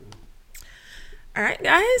All right,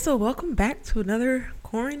 guys. So welcome back to another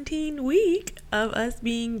quarantine week of us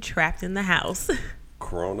being trapped in the house.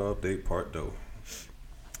 Corona update part 2.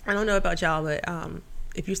 I don't know about y'all, but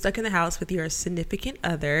if you're stuck in the house with your significant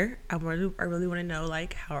other, I really want to know,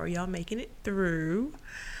 like, how are y'all making it through?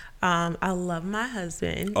 I love my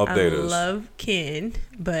husband. Update I us. love Ken,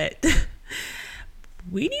 but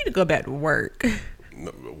we need to go back to work.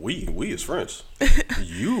 No, we is friends.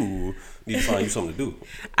 You need to find you something to do.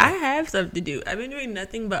 I have stuff to do. I've been doing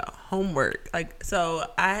nothing but homework. Like, so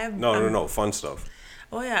I have. No, fun stuff.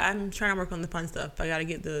 Oh yeah, I'm trying to work on the fun stuff. I got to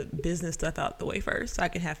get the business stuff out the way first so I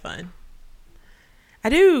can have fun. I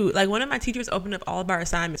do. Like, one of my teachers opened up all of our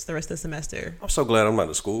assignments the rest of the semester. I'm so glad I'm not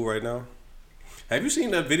in school right now. Have you seen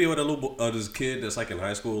that video of this kid that's like in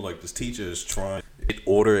high school? Like, this teacher is trying to get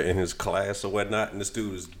order in his class or whatnot, and this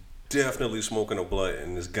dude is definitely smoking a blunt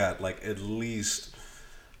and has got like at least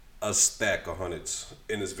a stack of hundreds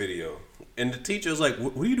in this video. And the teacher's like,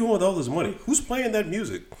 what are you doing with all this money? Who's playing that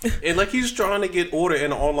music? And like, he's trying to get order in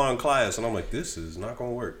an online class, and I'm like, this is not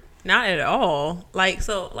gonna work. Not at all. Like,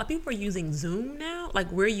 so a lot of people are using Zoom now. Like,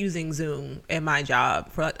 we're using Zoom at my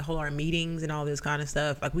job for like hold our meetings and all this kind of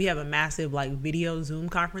stuff. Like, we have a massive like video Zoom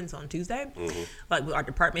conference on Tuesday, like with our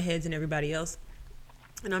department heads and everybody else.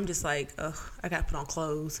 And I'm just like, ugh, I gotta put on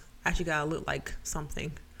clothes. I actually gotta look like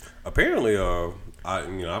something. Apparently,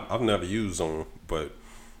 I've never used Zoom, but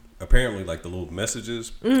apparently, like the little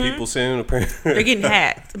messages people send, They're getting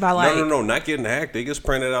hacked by like no, not getting hacked. They get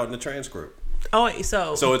printed out in the transcript. Oh,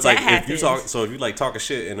 so it's like if you talk, so if you like talking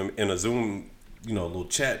shit in a Zoom, little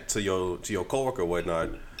chat to your coworker or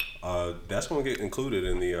whatnot, that's gonna get included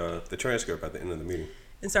in the transcript at the end of the meeting.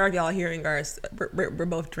 And sorry if y'all are hearing us. We're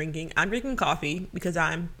both drinking. I'm drinking coffee because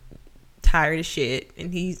I'm tired of shit,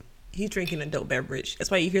 and he's drinking a dope beverage. That's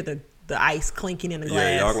why you hear the ice clinking in the glass.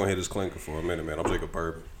 Yeah, y'all gonna hear this clinker for a minute, man. I'm drinking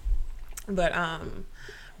bourbon. But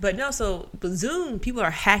no, but Zoom, people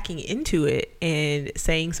are hacking into it and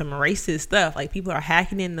saying some racist stuff. Like, people are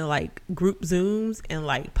hacking into like group Zooms and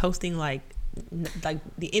like posting like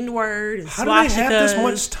the N-word and how do they have this swastikas.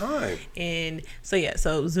 much time? And so yeah,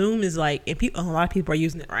 so Zoom is like, and a lot of people are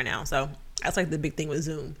using it right now. So that's like the big thing with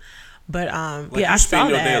Zoom. But Like, yeah, I saw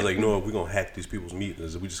your that. day like, no, we're gonna hack these people's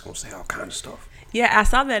meetings. We just gonna say all kind of stuff. Yeah, I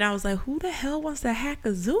saw that and I was like, who the hell wants to hack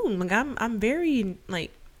a Zoom? Like, I'm very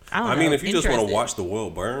like, I don't know. I mean, if you just want to interested. watch the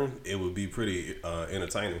world burn, it would be pretty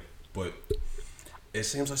entertaining. But it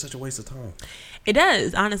seems like such a waste of time. It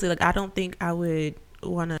does, honestly. Like, I don't think I would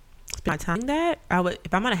want to spend my time doing that. I would,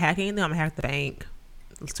 if I'm gonna hack anything, I'm gonna hack the bank,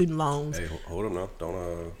 student loans. Hey, hold up now.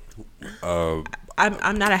 Don't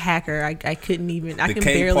I'm not a hacker. I couldn't even. I the can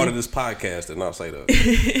K barely. part of this podcast did not say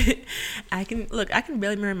that. I can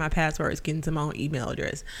barely remember my passwords, getting to my own email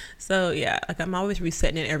address. So yeah, like, I'm always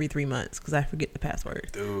resetting it every 3 months because I forget the password.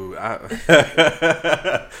 Dude, I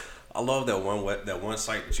love that one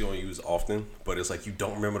site that you don't use often, but it's like you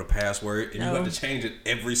don't remember the password and you have to change it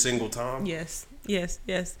every single time. Yes.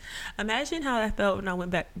 Imagine how I felt when I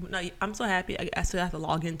went back. No, I'm so happy I still have to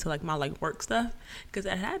log into like my like work stuff, because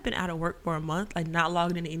I had been out of work for a month, like not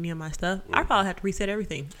logged into any of my stuff. I probably have to reset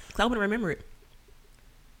everything because I wouldn't remember it.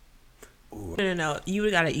 Ooh. No. You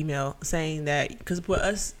would have got an email saying that, because for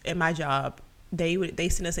us at my job, they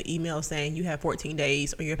sent us an email saying you have 14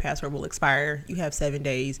 days or your password will expire. You have 7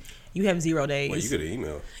 days. You have 0 days. Wait, you get an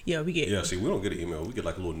email? Yeah, we get. Yeah, see, we don't get an email. We get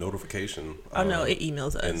like a little notification. Oh no, it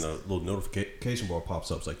emails us. And the little notification bar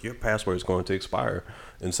pops up. It's like, your password is going to expire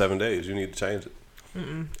in 7 days. You need to change it.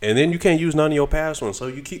 And then you can't use none of your passwords, so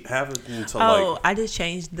you keep having to I just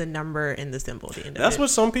changed the number and the symbol at the end of it. That's what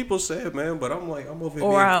some people said, man. But I'm like, I'm over here.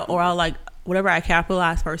 Or I'll like, whatever I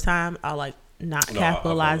capitalized first time, I'll like not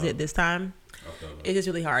capitalize it this time. It's just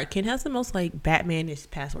really hard. Ken has the most like Batman-ish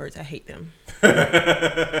passwords. I hate them.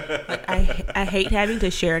 Like, I hate having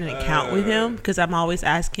to share an account with him because I'm always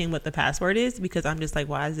asking what the password is, because I'm just like,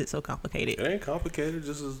 why is it so complicated? It ain't complicated.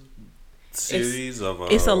 Just a series of.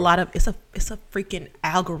 It's a lot of. It's a freaking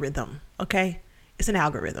algorithm. Okay, it's an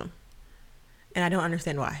algorithm, and I don't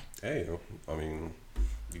understand why. Hey, I mean,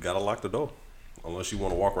 you gotta lock the door unless you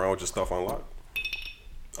want to walk around with your stuff unlocked.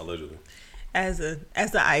 Allegedly. As the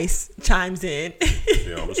ice chimes in.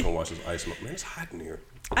 Yeah, I'm just gonna watch this ice. Man, it's hot in here.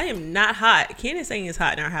 I am not hot. Ken is saying it's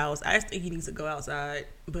hot in our house. I just think he needs to go outside.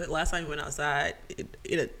 But last time he went outside,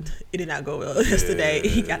 it did not go well yesterday.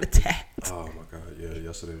 He got attacked. Oh my god, yeah,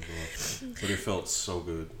 yesterday was rough. But it felt so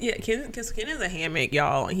good. Yeah, because Ken has a hammock,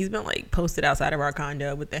 y'all. And he's been like posted outside of our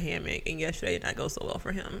condo with the hammock. And yesterday did not go so well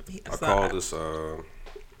for him. I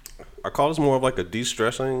call this more of like a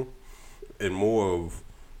de-stressing and more of,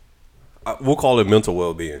 we'll call it mental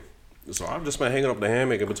well-being. So I've just been hanging up the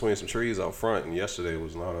hammock in between some trees out front, and yesterday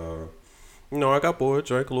was not No, I got bored,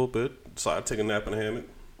 drank a little bit, decided to take a nap in the hammock.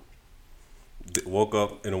 Woke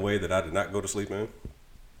up in a way that I did not go to sleep in.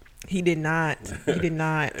 He did not. He did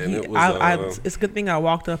not. And it was, it's a good thing I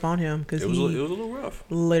walked up on him because it was a little rough.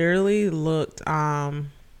 Literally looked.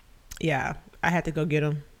 Yeah, I had to go get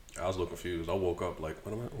him. I was a little confused. I woke up like,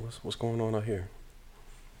 what's going on out here?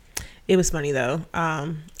 It was funny though.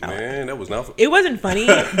 Man, that was not. It wasn't funny,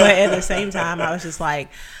 but at the same time, I was just like,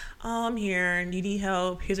 "Oh, I'm here. You need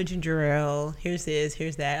help? Here's a ginger ale. Here's this.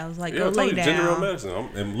 Here's that." I was like, "Go lay down." Ginger ale medicine.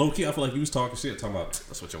 And low key, I feel like you was talking shit, talking about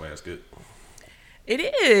that's what your ass get. It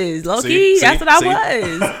is low key. That's what I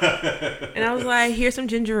was. And I was like, "Here's some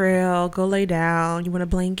ginger ale. Go lay down. You want a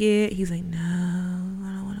blanket?" He's like, "No,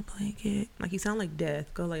 I don't want a blanket." Like, you sound like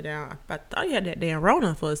death. Go lay down. I thought you had that damn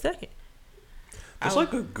Rona for a second. It's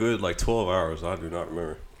like a good 12 hours. I do not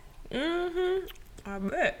remember. I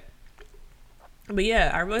bet. But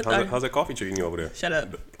yeah, I really thought. How's that coffee treating you over there? Shut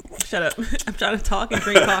up. I'm trying to talk and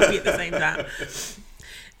drink coffee at the same time.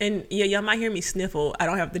 And yeah, y'all might hear me sniffle. I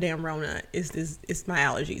don't have the damn Rona. It's my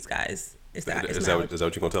allergies, guys. Is that what you're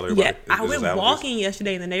gonna tell everybody? Yeah, I went walking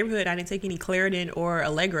yesterday in the neighborhood. I didn't take any Claritin or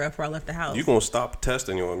Allegra before I left the house. You gonna stop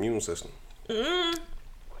testing your immune system?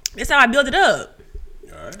 That's how I build it up.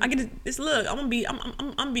 All right. I get this look. I'm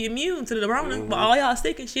gonna be immune to the Rona, but all y'all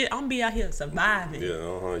sick and shit. I'm gonna be out here surviving.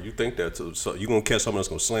 Yeah, you think that too. So you gonna catch someone that's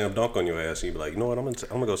gonna slam dunk on your ass, and you be like, you know what? I'm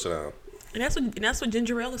gonna go sit down. And that's what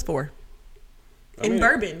ginger ale is for.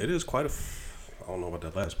 Bourbon. It is quite a. I don't know about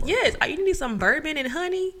that last part. Yes, you need some bourbon and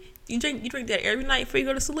honey. You drink that every night before you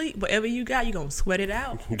go to sleep. Whatever you got, you gonna sweat it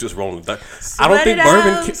out. You just rolling that. I don't think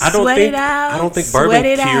bourbon. I don't think bourbon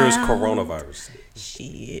cures coronavirus.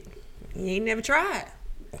 Shit, you ain't never tried.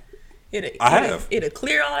 I have. It'll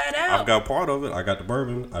clear all that out. I've got part of it. I got the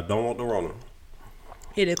bourbon. I don't want the Rona.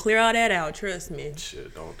 It'll clear all that out. Trust me.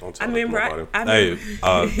 Shit, don't tell nobody. Hey,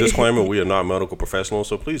 disclaimer: we are not medical professionals,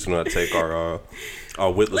 so please do not take our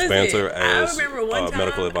witless banter as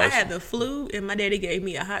medical advice. I had the flu, and my daddy gave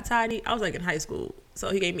me a hot toddy. I was like in high school,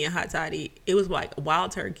 so he gave me a hot toddy. It was like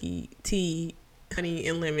wild turkey, tea, honey,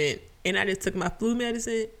 and lemon. And I just took my flu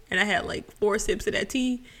medicine, and I had like 4 sips of that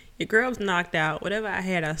tea. Your girl was knocked out. Whatever I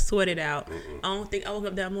had, I sweated out. I don't think I woke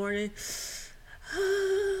up that morning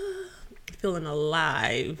feeling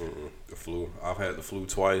alive. The flu. I've had the flu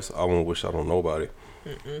twice. I won't wish I don't nobody.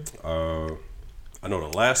 I know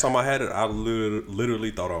the last time I had it, I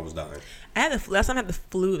literally thought I was dying. Last time I had the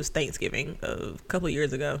flu was Thanksgiving a couple of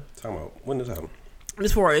years ago. Talking about when this happened?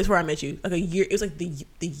 It's where I met you. Like a year. It was like the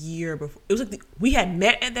year before. It was like we had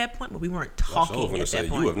met at that point, but we weren't talking at that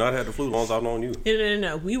point. You have not had the flu as long as I've known you.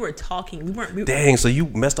 No. We were talking. We weren't. Dang. So you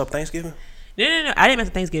messed up Thanksgiving? No. I didn't mess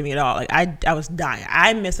up Thanksgiving at all. Like I was dying.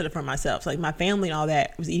 I messed it up for myself. So like my family and all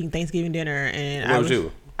that was eating Thanksgiving dinner, and Where was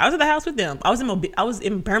you? I was at the house with them. I was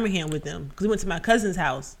in Birmingham with them because we went to my cousin's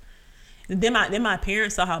house. And then my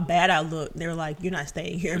parents saw how bad I looked. They were like, "You're not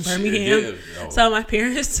staying here in Birmingham." Yeah. So my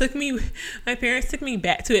parents took me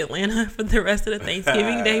back to Atlanta for the rest of the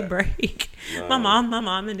Thanksgiving Day break. No. My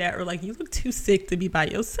mom and dad were like, "You look too sick to be by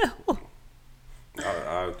yourself."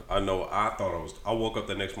 I know. I woke up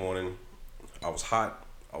the next morning. I was hot.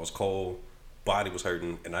 I was cold. Body was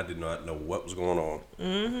hurting, and I did not know what was going on.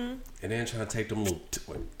 And then trying to take them little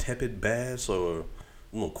tepid baths or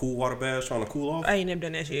little cool water baths, trying to cool off. I ain't never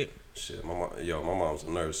done that shit. Shit, my mom's a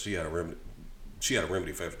nurse. She had a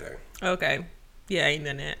remedy for everything. Okay, yeah, I ain't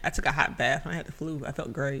done that. I took a hot bath when I had the flu. I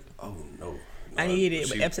felt great. Oh no, I needed it,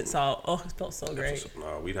 but Epsom salt. Oh, it felt so great.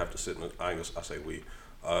 No, we'd have to sit in. I say we.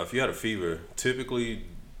 If you had a fever, typically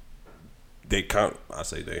they count. I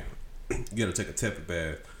say they. You got to take a tepid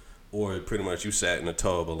bath, or pretty much you sat in a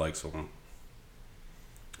tub of like some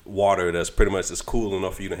water that's pretty much just cool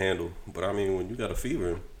enough for you to handle. But I mean, when you got a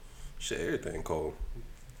fever, shit, everything cold.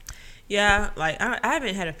 Yeah, like I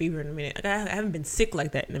haven't had a fever in a minute. Like, I haven't been sick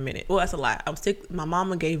like that in a minute. Well, that's a lie. I was sick. My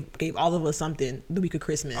mama gave all of us something the week of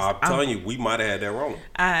Christmas. I'm telling you, we might have had that wrong.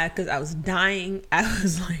 Because I was dying. I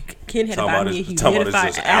was like, Ken had to buy me a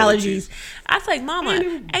humidifier. Allergies. I was like, Mama,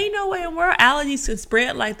 ain't no way in the world allergies can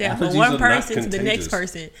spread like that from one person to the next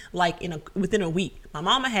person, like within a week. My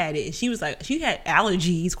mama had it, and she was like, she had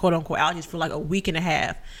allergies, quote unquote allergies, for like a week and a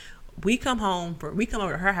half. We come over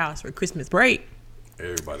to her house for Christmas break.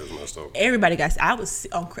 Everybody was messed up. Everybody got. I was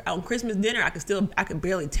on Christmas dinner. I could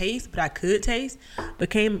barely taste, but I could taste. But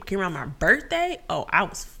came around my birthday. Oh, I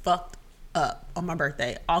was fucked up on my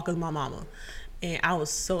birthday, all because of my mama, and I was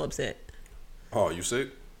so upset. Oh, you sick?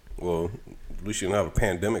 Well, at least you didn't have a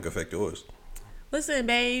pandemic affect yours. Listen,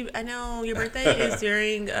 babe, I know your birthday is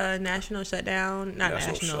during a national shutdown. Not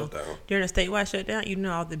national. Shutdown. During a statewide shutdown. You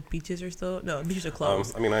know all the beaches are still... No, beaches are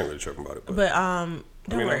closed. I mean, I ain't really tripping about it. But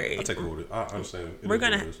don't worry. I take it with it. I understand. We're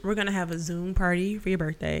gonna have a Zoom party for your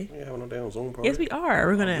birthday. We ain't having no damn Zoom party. Yes, we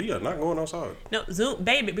are. We are not going outside. No, Zoom,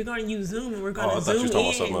 baby. We're gonna use Zoom and we're gonna I thought you zoom was talking in.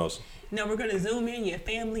 about something else. No, we're gonna zoom in your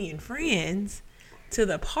family and friends to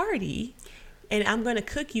the party, and I'm gonna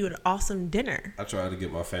cook you an awesome dinner. I tried to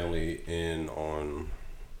get my family in on,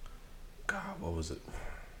 God, what was it?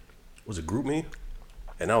 Was it GroupMe?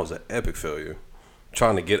 And that was an epic failure.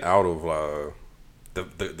 Trying to get out of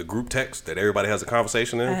the group text that everybody has a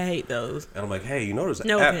conversation in. I hate those. And I'm like, hey, you know there's an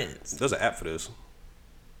No app. offense. There's an app for this.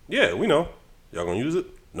 Yeah, we know. Y'all gonna use it?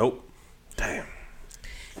 Nope. Damn.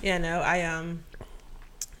 Yeah, no,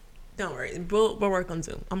 don't worry. We'll work on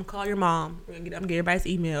Zoom. I'm gonna call your mom. I'm gonna get everybody's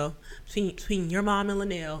email. Between your mom and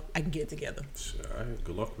Linnell, I can get it together. All right,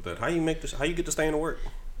 good luck with that. How you get this thing to work?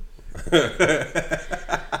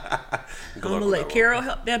 I'm gonna let Carol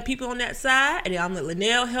help them people on that side, and then I'm gonna let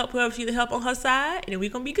Linnell help whoever she need to help on her side, and then we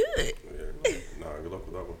gonna be good. Yeah, good luck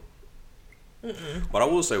with that one. But I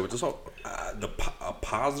will say with this whole, a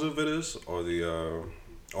positive it is, or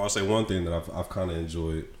I'll say one thing that I've kind of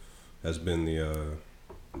enjoyed has been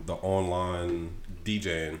the online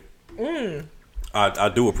DJing. I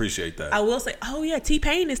do appreciate that. I will say, oh yeah,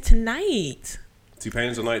 T-Pain is tonight.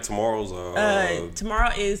 T-Pain's tonight. Tomorrow's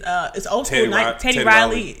tomorrow is it's old Teddy school night. Teddy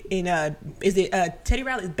Riley and is it Teddy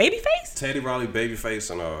Riley's Babyface? Teddy Riley,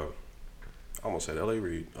 Babyface, and I almost said L.A.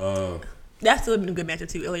 Reid. That's still been a good matchup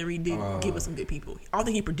too. L.A. Reid did give us some good people. I don't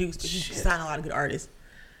think he produced, but he signed a lot of good artists.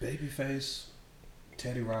 Babyface,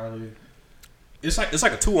 Teddy Riley. It's like a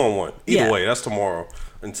 2-on-1. Either way, that's tomorrow.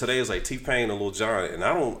 And today is like T-Pain and Lil Jon, and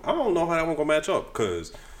I don't know how that one gonna match up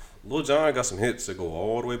because Lil Jon got some hits that go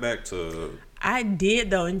all the way back to. I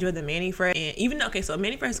did though enjoy the Manny Fresh, and even though so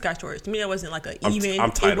Manny Fresh and Scott Storch, to me that wasn't like even.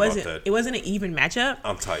 I'm tight it wasn't, about that. It wasn't an even matchup.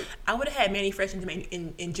 I'm tight. I would have had Manny Fresh and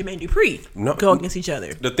Jermaine Dupri go against each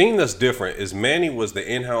other. The thing that's different is Manny was the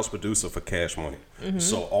in-house producer for Cash Money,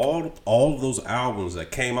 so all of those albums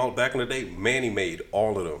that came out back in the day, Manny made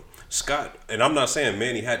all of them. Scott, and I'm not saying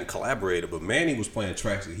Manny hadn't collaborated, but Manny was playing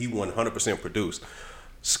tracks that he 100% produced.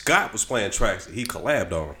 Scott was playing tracks that he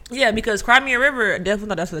collabed on. Yeah, because Cry Me a River,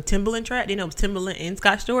 definitely thought that's a Timbaland track. They know it was Timbaland and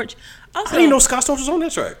Scott Storch. Also, I didn't know Scott Storch was on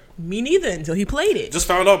that track. Me neither until he played it. Just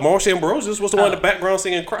found out Marsha Ambrosius was the one in the background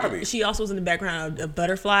singing Cry Me. She also was in the background of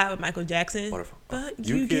Butterfly with Michael Jackson. But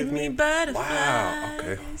you give me butterflies. Wow,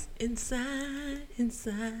 okay. Inside.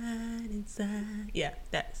 Yeah,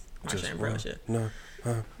 that's Marsha Ambrosius. No.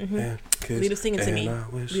 Leave it singing to me.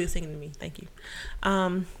 Leave it singing to me. Thank you.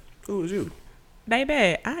 Who was you?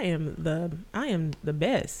 Baby, I am the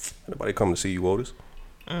best. Anybody come to see you, Otis?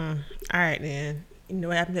 All right, then. You know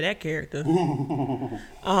what happened to that character?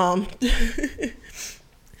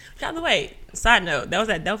 By the way, side note, that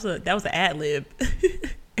was an ad lib.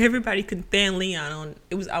 Everybody couldn't fan Leon on.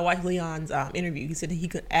 I watched Leon's interview. He said that he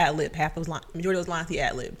could ad lib half those lines. Majority of those lines he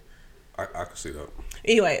ad libbed. I could see that.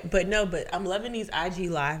 Anyway, but I'm loving these IG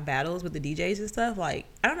live battles with the DJs and stuff. Like,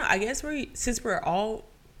 I don't know. I guess since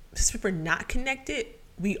we're not connected,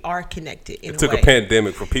 we are connected in a way. It took a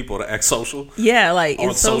pandemic for people to act social. Yeah, like on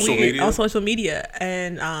it's so social weird media. on social media,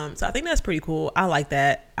 and so I think that's pretty cool. I like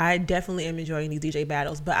that. I definitely am enjoying these DJ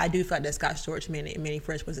battles, but I do feel like that Scott Storch and Manny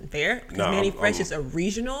Fresh wasn't fair because Manny Fresh is a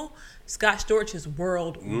regional. Scott Storch is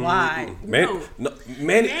worldwide.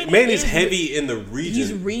 Manny's heavy in the region.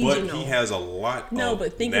 He's regional, but he has a lot.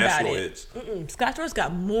 But think about it. Scott Storch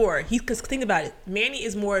got more. Because think about it. Manny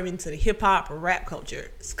is more into the hip hop or rap culture.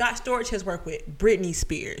 Scott Storch has worked with Britney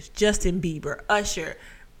Spears, Justin Bieber, Usher,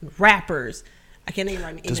 rappers. I can't name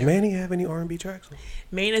right. Does Manny have any R&B tracks?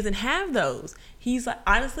 Manny doesn't have those. He's like,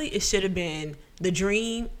 honestly, it should have been The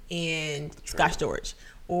Dream and Scott Storch,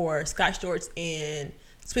 or Scott Storch and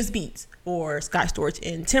Swiss Beats, or Scott Storch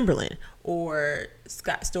and Timberland, or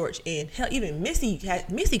Scott Storch and hell, even Missy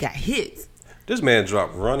got hits. This man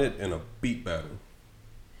dropped "Run It" in a beat battle,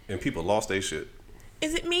 and people lost their shit.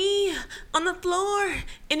 Is it me on the floor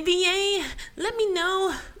in VA? Let me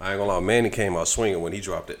know. I ain't gonna lie, Manny came out swinging when he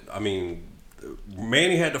dropped it. I mean,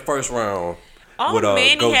 Manny had the first round. All with,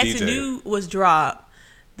 Manny Go had DJ. to do was drop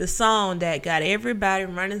the song that got everybody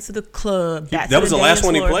running to the club. That was the last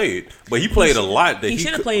one he played, but he played a lot. That he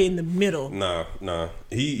should have played in the middle. Nah.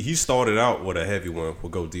 He started out with a heavy one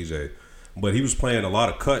with Go DJ, but he was playing a lot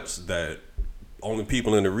of cuts that only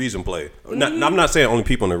people in the region play. I'm not saying only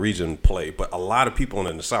people in the region play, but a lot of people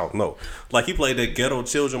in the South know. Like he played that Ghetto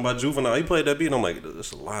Children by Juvenile. He played that beat, and I'm like,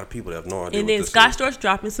 there's a lot of people that have no idea. And what then this Scott is. Storch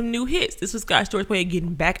dropping some new hits. This was Scott Storch way of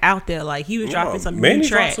getting back out there. Like he was dropping some new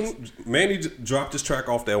tracks. Manny dropped this track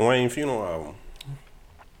off that Wayne Funeral album.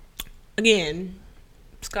 Again,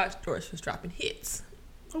 Scott Storch was dropping hits.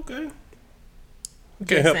 Okay.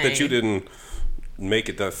 Can't help that you didn't make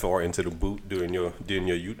it that far into the boot during your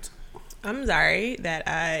youth. I'm sorry that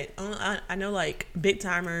I know like Big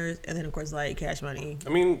Timers and then of course like Cash Money. I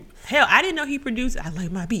mean, hell, I didn't know he produced. I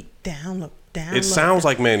like my beat down low down. It sounds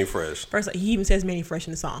like Manny Fresh. First, like, he even says Manny Fresh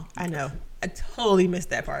in the song. I know. I totally missed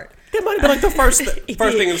that part. That might have been like the first thing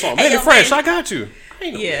in the song. Manny Fresh, I got you. I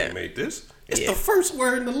ain't know Manny made this. It's the first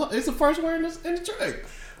word in the. It's the first word in the track.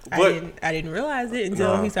 But I didn't realize it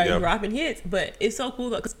until he started dropping hits. But it's so cool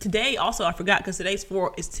because today also I forgot because today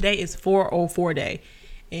is 404 day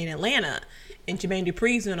in Atlanta, and Jermaine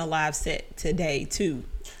Dupri's doing a live set today too.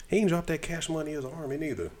 He ain't dropped that Cash Money as Army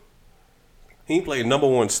neither. He played Number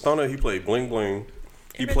One Stunner. He played Bling Bling.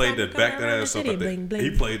 He played that Back That Ass Up at the end.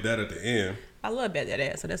 He played that at the end. I love Back That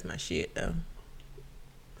Ass, so that's my shit though.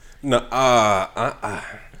 No, I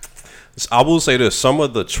will say this: some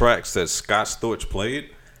of the tracks that Scott Storch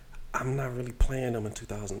played, I'm not really playing them in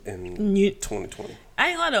 2020. I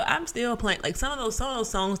ain't gonna lie though, I'm still playing like some of those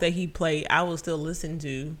songs that he played. I will still listen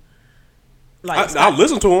to. Like I'll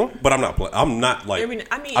listen to them, but I'm not playing. I'm not like.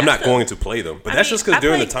 I'm not going to play them. But that's just because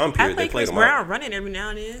during the time period they played them out. Running every now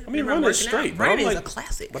and then. I mean, Running is straight. Running is a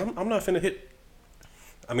classic. But I'm not finna hit.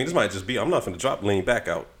 I mean, this might just be. I'm not finna drop Lean Back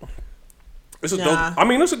out. It's a dope. I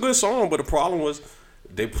mean, it's a good song, but the problem was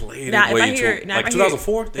they played it way too. Like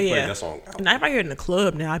 2004, they played that song out. Now if I hear it in the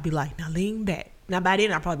club, now I'd be like, now lean back. Now by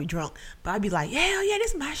then I'd probably be drunk, but I'd be like, hell yeah,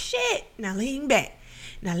 this is my shit. Now lean back.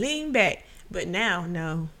 But now,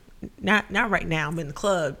 no. Not right now. I'm in the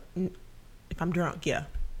club. If I'm drunk, yeah.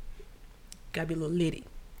 Gotta be a little litty.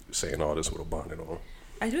 You're saying all this with a bonnet on.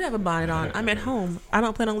 I do have a bonnet on. I'm at home. I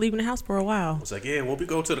don't plan on leaving the house for a while. It's like, yeah, when we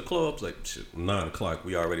go to the clubs, like shit, 9 o'clock,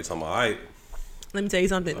 we already talking about, all right. Let me tell you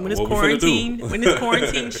something. When this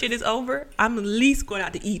quarantine shit is over, I'm at least going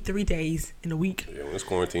out to eat 3 days in a week. Yeah, when this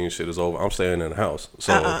quarantine shit is over, I'm staying in the house.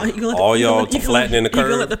 So all y'all flattening the curve. You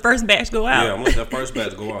gonna let the first batch go out? Yeah, I'm gonna let that first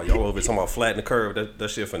batch go out. Y'all over here talking about flattening the curve. That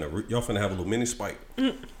shit y'all finna have a little mini spike.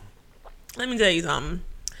 Let me tell you something.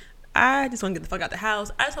 I just want to get the fuck out the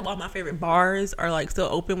house. I just hope all my favorite bars are like still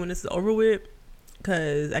open when this is over with.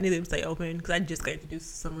 Because I need them to stay open. Because I just got introduced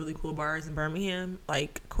to some really cool bars in Birmingham.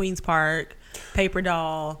 Like Queen's Park, Paper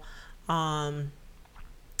Doll,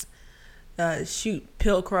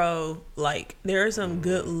 Pilcrow. Like, there are some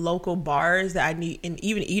good local bars that I need. And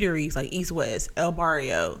even eateries like East West, El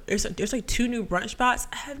Barrio. There's like 2 new brunch spots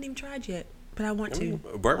I haven't even tried yet. But I want to.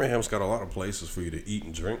 Birmingham's got a lot of places for you to eat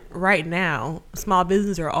and drink. Right now, small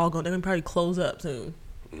businesses are all going. They're going to probably close up soon.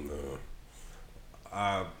 No.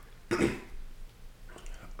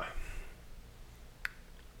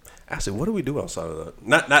 I said, what do we do outside of that?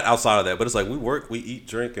 Not outside of that, but it's like we work, we eat,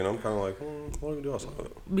 drink, and I'm kind of like, what do we do outside of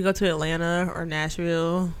that? We go to Atlanta or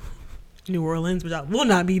Nashville, New Orleans, which I will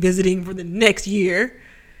not be visiting for the next year.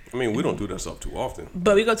 I mean, we don't do that stuff too often.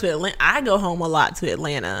 But we go to Atlanta. I go home a lot to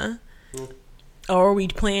Atlanta. Or we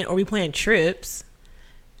plan trips.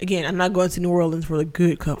 Again, I'm not going to New Orleans for a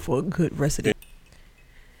good resident.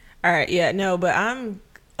 All right, yeah, no, but I'm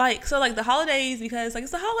like, so like the holidays, because like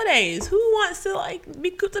it's the holidays. Who wants to like be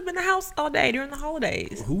cooped up in the house all day during the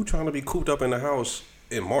holidays? Who trying to be cooped up in the house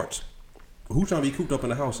in March? Who trying to be cooped up in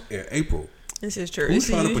the house in April? This is true. Who's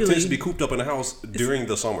trying to potentially be cooped up in the house during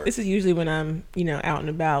the summer? This is usually when I'm, out and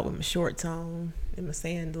about with my shorts on and my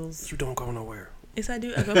sandals. You don't go nowhere. Yes, I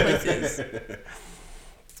do. I go places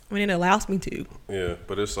when it allows me to. Yeah,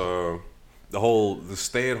 but it's the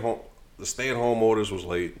stay at home orders was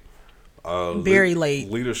late. Very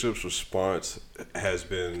late. Leadership's response has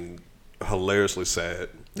been hilariously sad.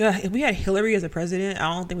 If we had Hillary as a president,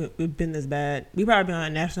 I don't think we've been this bad. We probably been on a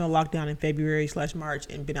national lockdown in February/March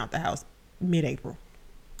and been out the house mid-April.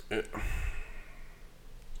 Yeah.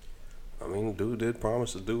 I mean, dude did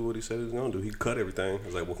promise to do what he said he was going to do. He cut everything.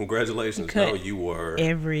 It's like, well, congratulations. Now you are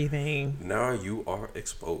everything. Now you are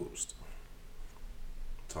exposed.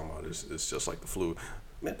 Talking about this, it's just like the flu.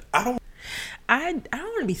 Man, I don't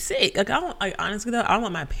want to be sick. Honestly though, I don't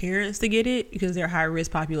want my parents to get it because they're a high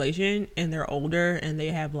risk population and they're older and they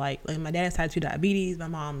have like my dad has type 2 diabetes. My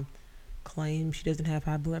mom claims she doesn't have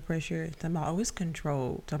high blood pressure. Talking about, it's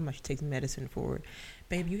controlled. Talking about she takes medicine for it.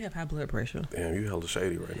 Baby, you have high blood pressure. Damn, you hella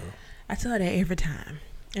shady right now. I tell her that every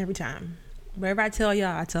time. Wherever I tell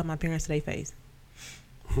y'all, I tell my parents to their face.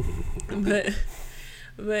 but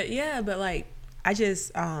like, I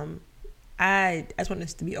just want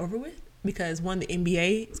this to be over with because one, the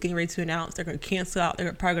NBA is getting ready to announce they're going to cancel out.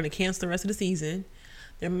 They're probably going to cancel the rest of the season.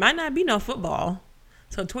 There might not be no football.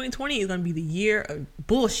 So 2020 is going to be the year of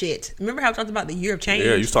bullshit. Remember how I talked about the year of change?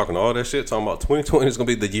 Yeah, you was talking all that shit, talking about 2020 is going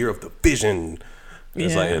to be the year of the vision.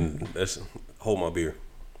 It's like, and that's, hold my beer.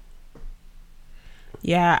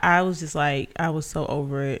 Yeah, I was just like, I was so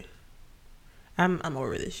over it. I'm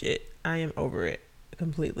over this shit. I am over it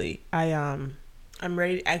completely. I'm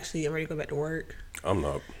ready. Actually, I'm ready to go back to work. I'm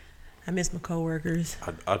not. I miss my coworkers.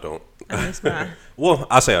 I don't. I miss my. Well,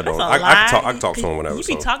 I say I don't. I can talk to them whenever. You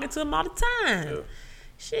be talking to them all the time. Yeah.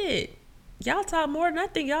 Shit, y'all talk more than I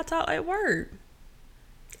think y'all talk at work.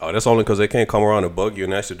 Oh, that's only because they can't come around and bug you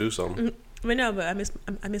and ask you to do something. But no, I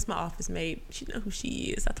miss my office mate. She know who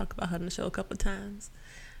she is. I talk about her on the show a couple of times.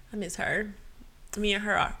 I miss her. Me and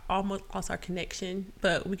her are almost lost our connection,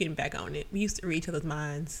 but we're getting back on it. We used to read each other's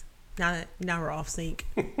minds. Now we're off sync.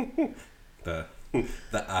 I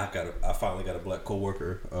finally got a black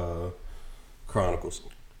coworker. Chronicles.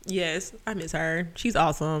 Yes, I miss her. She's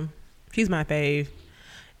awesome. She's my fave.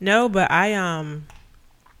 No, but I don't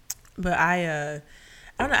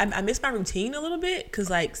know. I miss my routine a little bit because,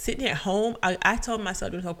 like, sitting at home, I told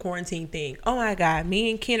myself this whole quarantine thing. Oh my God, me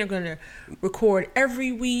and Ken are gonna record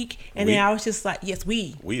every week, and then I was just like, yes,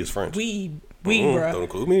 we as friends. We, bro. Don't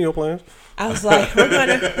include me in your plans. I was like, we're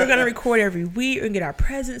gonna record every week and get our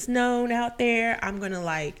presence known out there. I'm gonna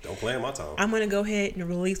don't plan my time. I'm gonna go ahead and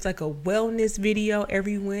release like a wellness video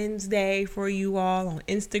every Wednesday for you all on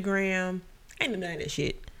Instagram. I ain't doing none of that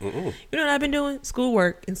shit. You know what I've been doing?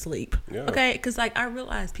 Schoolwork and sleep. Yeah. Okay? Because, like, I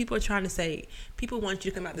realize people are trying to say, people want you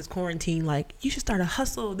to come out this quarantine, like, you should start a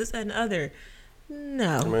hustle, this, that, and the other.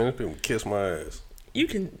 No. Man, this people kiss my ass.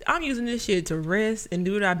 I'm using this shit to rest and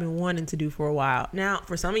do what I've been wanting to do for a while. Now,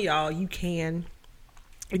 for some of y'all, you can,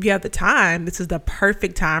 if you have the time, this is the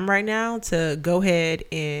perfect time right now to go ahead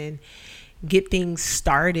and get things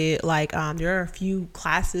started. Like there are a few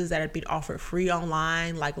classes that are being offered free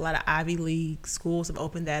online. Like a lot of Ivy League schools have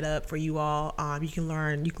opened that up for you all. You can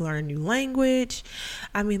learn a new language.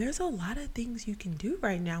 I mean, there's a lot of things you can do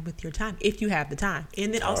right now with your time if you have the time.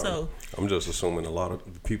 And then also, I'm just assuming a lot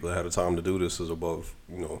of people that had the time to do this is above,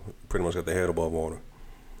 pretty much got their head above water.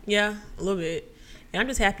 Yeah, a little bit. And I'm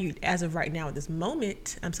just happy as of right now at this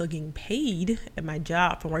moment, I'm still getting paid at my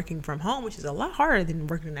job for working from home, which is a lot harder than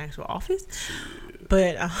working in an actual office.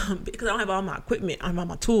 But because I don't have all my equipment, I don't have all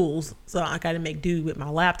my tools, so I got to make do with my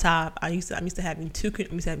laptop. I'm used to having two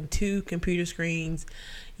computer screens,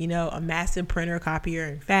 a massive printer, copier,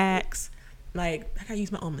 and fax. Like, I got to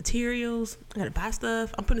use my own materials. I got to buy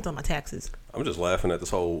stuff. I'm putting it on my taxes. I'm just laughing at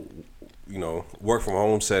this whole, work from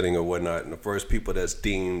home setting or whatnot. And the first people that's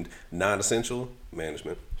deemed non-essential,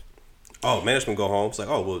 management. Oh, management go home. It's like,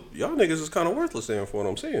 oh, well, y'all niggas is kind of worthless then for what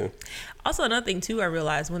I'm seeing. Also, another thing, too, I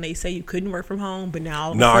realized when they say you couldn't work from home, but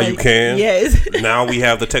now you can. Yes. Now we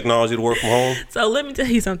have the technology to work from home. So let me tell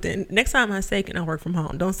you something. Next time I say can I work from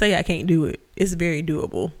home, don't say I can't do it. It's very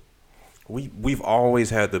doable. We've always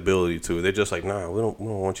had the ability to. They're just like, nah, we don't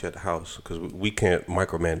want you at the house because we can't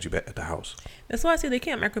micromanage you back at the house. That's why I say they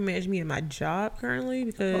can't micromanage me in my job currently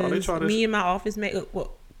because me and my office mate.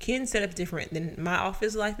 Well, Ken's setup is different than my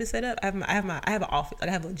office life is set up. I have an office. Like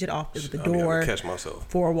I have a legit office with a door, catch myself,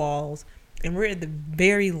 4 walls, and we're at the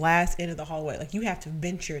very last end of the hallway. Like you have to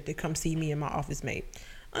venture to come see me and my office mate.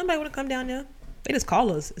 Anybody want to come down there? They just call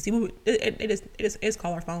us. See, they just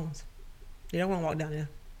call our phones. They don't want to walk down there.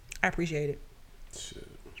 I appreciate it. Shit.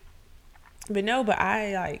 But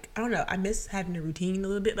I don't know. I miss having a routine a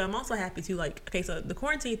little bit, but I'm also happy to okay, so the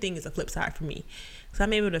quarantine thing is a flip side for me. So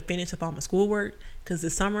I'm able to finish up all my schoolwork because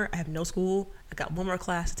this summer I have no school. I got one more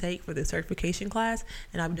class to take for the certification class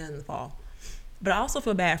and I'll be done in the fall. But I also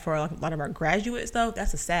feel bad for a lot of our graduates though.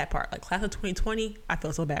 That's the sad part. Like class of 2020, I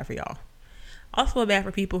feel so bad for y'all. I also feel bad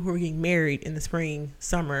for people who are getting married in the spring,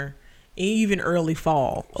 summer, even early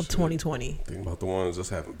fall of 2020. Think about the ones that's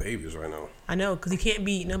having babies right now. I know, because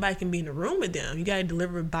nobody can be in the room with them. You got to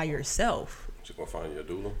deliver it by yourself. You gonna find your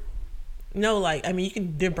doula? No, you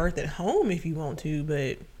can give birth at home if you want to,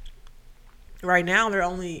 but right now they're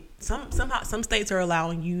only some states are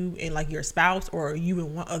allowing you and your spouse or you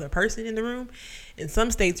and one other person in the room, and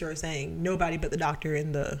some states are saying nobody but the doctor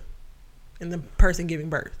and the person giving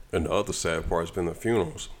birth. And the other sad part has been the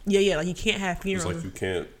funerals. Yeah, you can't have funerals. It's like you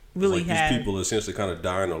can't. Really these people essentially kind of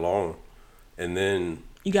dying alone, and then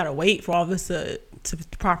you gotta wait for all this to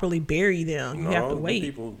properly bury them. You have to wait.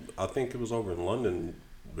 People, I think it was over in London.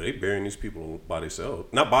 They burying these people by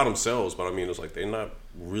themselves, not by themselves, but I mean it's like they're not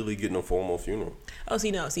really getting a formal funeral. Oh,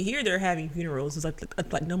 see here they're having funerals. It's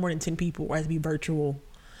like no more than 10 people, or it has to be virtual,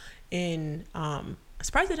 And I'm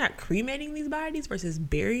surprised they're not cremating these bodies versus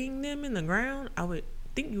burying them in the ground. I would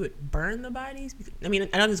think you would burn the bodies. I mean,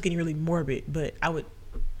 I know this is getting really morbid, but I would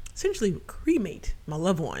essentially cremate my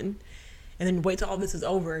loved one and then wait till all this is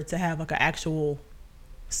over to have like an actual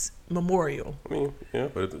memorial. I mean, yeah,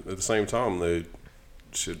 but at the same time, they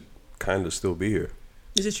should kind of still be here.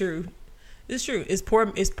 This is true. It's true. It's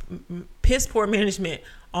piss poor management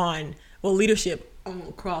on leadership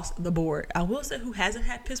across the board. I will say who hasn't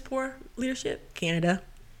had piss poor leadership? Canada.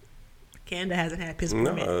 Canada hasn't had piss poor.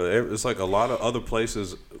 No, it's like a lot of other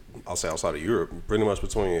places. I'll say outside of Europe, pretty much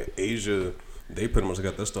between Asia, they pretty much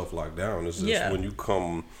got this stuff locked down. It's just when you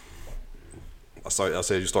come. I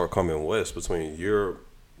said you start coming west between Europe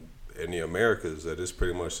and the Americas. That is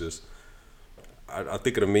pretty much just. I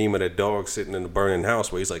think of the meme of that dog sitting in the burning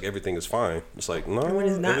house where he's like, everything is fine. It's like, no,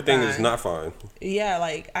 everything is not fine. Yeah,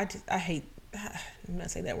 like, I hate, I'm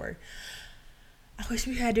not saying that word. I wish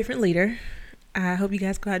we had a different leader. I hope you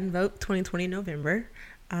guys go ahead and vote 2020 November.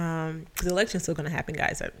 Because the election's still going to happen,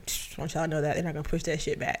 guys. I just want y'all to know that. They're not going to push that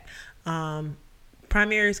shit back.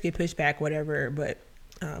 Primaries get pushed back, whatever, but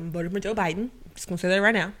voted for Joe Biden. Just going to say that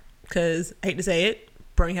right now. Because, I hate to say it,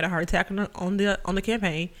 Bernie had a heart attack on the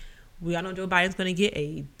campaign. We all know Joe Biden's going to get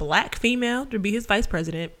a black female to be his vice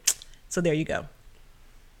president. So there you go.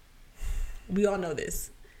 We all know this.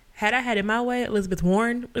 Had I had it my way, Elizabeth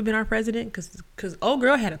Warren would have been our president because old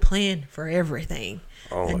girl had a plan for everything.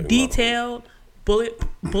 A detailed bullet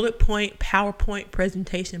point PowerPoint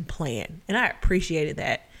presentation plan. And I appreciated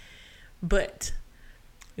that. But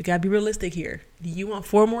we got to be realistic here. Do you want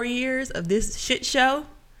 4 more years of this shit show?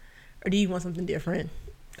 Or do you want something different?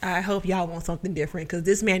 I hope y'all want something different because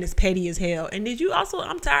this man is petty as hell. And did you also?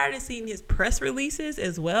 I'm tired of seeing his press releases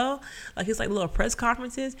as well, like his like little press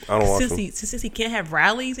conferences. I don't watch them. Since he can't have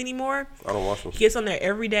rallies anymore. I don't watch them. He gets on there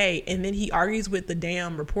every day, and then he argues with the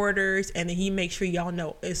damn reporters, and then he makes sure y'all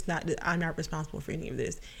know it's not. I'm not responsible for any of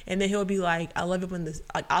this. And then he'll be like, "I love it when this.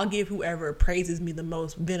 Like, I'll give whoever praises me the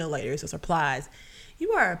most ventilators or supplies."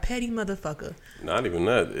 You are a petty motherfucker. Not even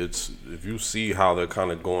that. It's if you see how they're kind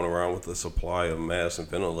of going around with the supply of masks and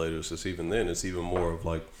ventilators, it's even more of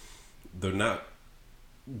like they're not.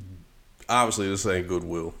 Obviously, this ain't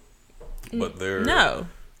goodwill, but they're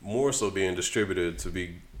more so being distributed to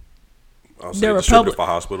be. I'll say distributed for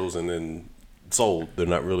hospitals and then sold. They're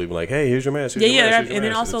not really like, hey, here's your mask. And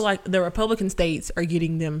then also like the Republican states are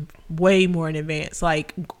getting them way more in advance.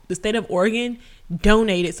 Like the state of Oregon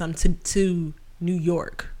donated some to New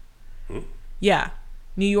York. Yeah,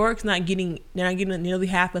 New York's not getting. They're not getting nearly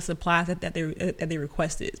half the supplies that they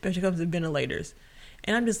requested, especially when it comes to ventilators.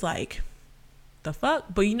 And I'm just like, the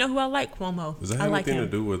fuck. But you know who I like? Cuomo. Does that have anything to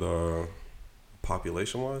do with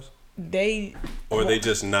population wise? They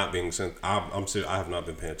just not being sent. I'm serious. I have not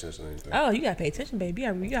been paying attention to anything. Oh, you gotta pay attention, baby.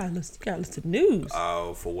 You gotta listen to the news.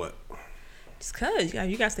 For what? Just cause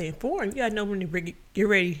you gotta stay informed. You gotta know when to get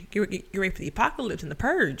ready for the apocalypse and the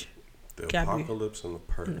purge. The apocalypse and the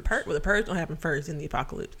purge. The purge don't happen first in the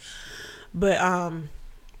apocalypse. But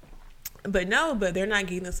they're not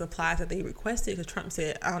getting the supplies that they requested because Trump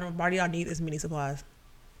said, I don't know, why do y'all need this many supplies?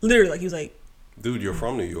 Literally, like he was like, dude, you're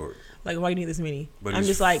from New York. Like, why do you need this many? But I'm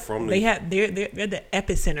just like, they're the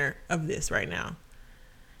epicenter of this right now.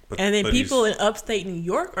 And then people in upstate New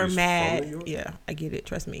York are mad. York? Yeah, I get it.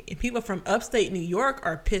 Trust me. And people from upstate New York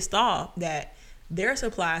are pissed off that their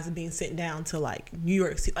supplies are being sent down to like New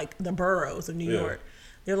York, like the boroughs of New York.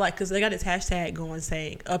 They're like, because they got this hashtag going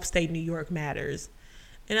saying upstate New York matters.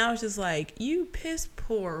 And I was just like, you piss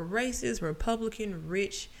poor, racist, Republican,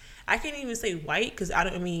 rich. I can't even say white because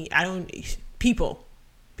people.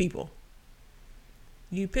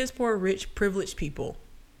 You piss poor, rich, privileged people.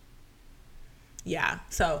 Yeah.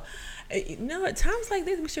 So, at times like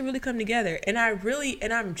this, we should really come together. And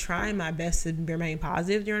I'm trying my best to remain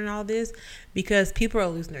positive during all this because people are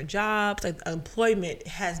losing their jobs. Like employment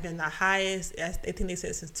has been the highest, I think they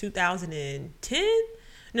said since 2010.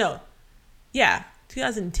 No. Yeah.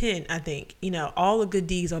 2010, I think. All the good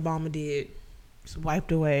deeds Obama did was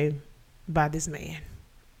wiped away by this man.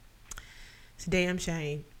 It's a damn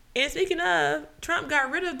shame. And speaking of, Trump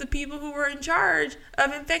got rid of the people who were in charge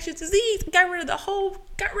of infectious disease. Got rid of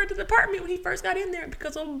the department when he first got in there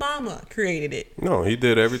because Obama created it. No, he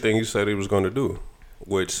did everything he said he was going to do,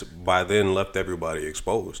 which by then left everybody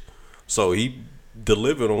exposed. So he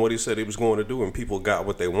delivered on what he said he was going to do, and people got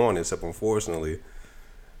what they wanted, except unfortunately,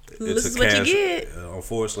 this is what you get.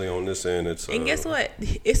 Unfortunately, on this end, it's... And guess what?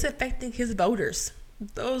 It's affecting his voters.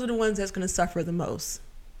 Those are the ones that's going to suffer the most.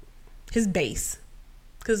 His base.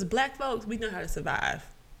 Because black folks, we know how to survive.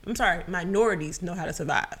 I'm sorry, minorities know how to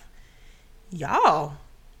survive. Y'all,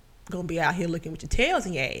 gonna be out here looking with your tails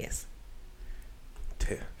in your ass.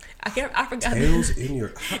 I forgot. Tails in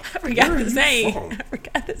your. I forgot the saying. I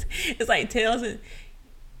forgot this. It's like tails and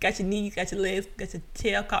got your knees, got your legs, got your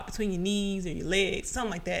tail caught between your knees or your legs,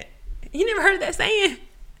 something like that. You never heard of that saying?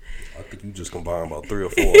 I think you just combined about 3 or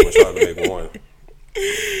 4 and try to make one.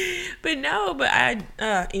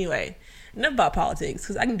 Anyway, enough about politics,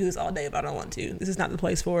 because I can do this all day if I don't want to. This is not the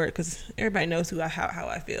place for it, because everybody knows how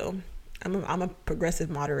I feel. I'm a progressive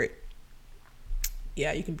moderate.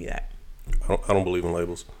 Yeah, you can be that. I don't believe in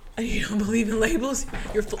labels. You don't believe in labels?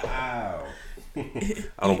 You're Wow.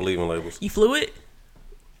 I don't believe in labels. You fluid?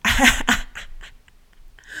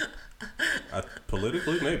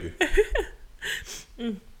 Politically, maybe.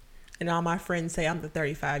 And all my friends say I'm the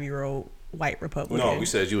 35-year-old white Republican. No, we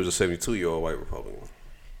said you was a 72-year-old white Republican.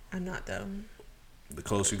 I'm not, though. The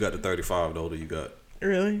closer you got to 35, the older you got.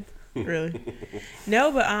 Really? Really?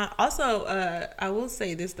 No, but also, I will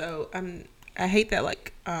say this, though. I hate that,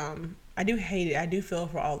 I do hate it. I do feel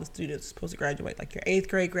for all the students supposed to graduate, like your 8th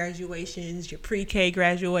grade graduations, your pre-K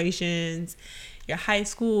graduations, your high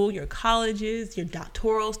school, your colleges, your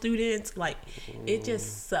doctoral students. Like, it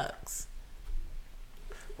just sucks.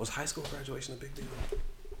 Was high school graduation a big deal?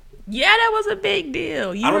 Yeah, that was a big deal.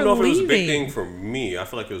 I don't know if it was a big thing for me. I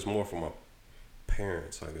feel like it was more for my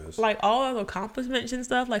parents, I guess. Like, all of the accomplishments and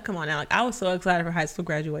stuff. Like, come on now. Like, I was so excited for high school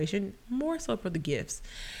graduation, more so for the gifts.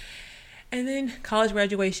 And then college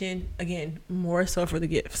graduation, again, more so for the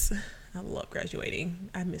gifts. I love graduating.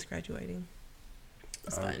 I miss graduating.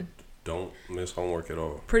 It's fun. Don't miss homework at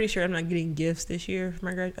all. Pretty sure I'm not getting gifts this year for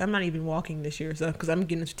my I'm not even walking this year, so because I'm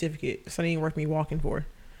getting a certificate. It's not even worth me walking for.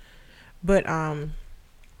 But I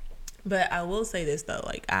will say this though,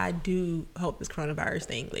 like, I do hope this coronavirus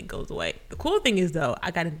thing goes away. The cool thing is though,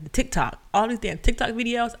 I got into TikTok. All these damn TikTok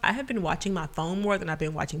videos. I have been watching my phone more than I've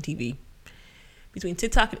been watching TV. Between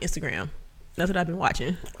TikTok and Instagram. That's what I've been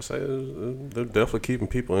watching. I say they're definitely keeping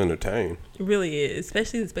people entertained. It really is,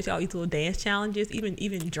 especially all these little dance challenges.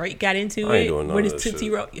 Even Drake got into I ain't doing none with of his that Tootsie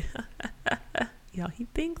shit. Roll. Y'all, he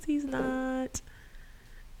thinks he's not.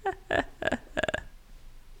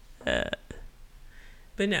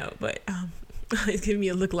 But no, he's giving me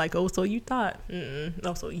a look like, oh, so you thought.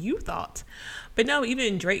 Oh, so you thought. But no,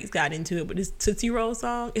 even Drake's got into it with his Tootsie Roll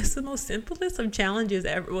song. It's the most simplest of challenges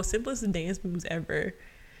ever. Well, simplest of dance moves ever.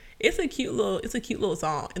 It's a cute little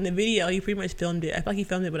song. In the video, he pretty much filmed it. I feel like he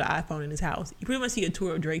filmed it with an iPhone in his house. You pretty much see a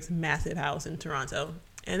tour of Drake's massive house in Toronto.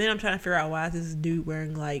 And then I'm trying to figure out why is this dude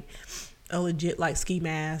wearing like a legit like ski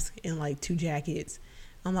mask and like 2 jackets.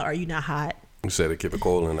 I'm like, are you not hot? You said they keep it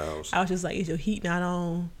cold in the house. I was just like, is your heat not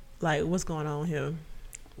on? Like, what's going on here?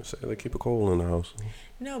 You said they keep it cold in the house.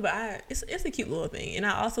 No, but it's a cute little thing. And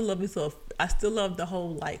I also love this I still love the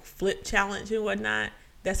whole like flip challenge and whatnot.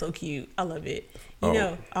 That's so cute. I love it.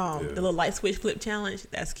 The little light switch flip challenge,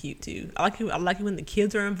 that's cute too. I like it when the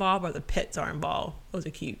kids are involved or the pets are involved. Those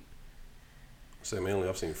are cute. Say mainly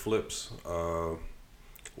I've seen flips.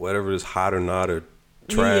 Whatever is hot or not, or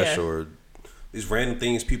trash, or these random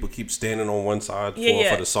things people keep standing on one side for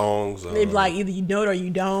the songs. They like either you know it or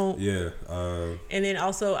you don't. Yeah. And then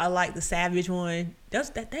also I like the Savage one.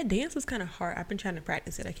 That dance was kind of hard. I've been trying to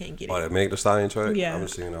practice it. I can't get it. Oh, that Meg Thee Stallion track? Yeah. I've been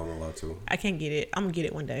seeing that one a lot too. I can't get it. I'm gonna get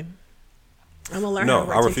it one day. I'm gonna learn. No, how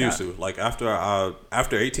to I work refuse TikTok. to. Like after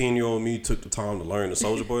 18-year-old me took the time to learn the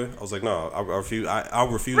Soulja Boy, I was like, no, I refuse. I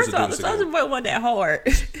refuse First to do off, this the again. Soulja Boy wasn't that hard.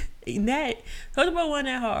 Soulja Boy wasn't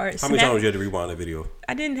that hard. How many times you had to rewind the video?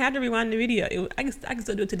 I didn't have to rewind the video. I can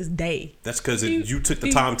still do it to this day. That's because you took the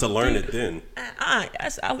time to learn it then. I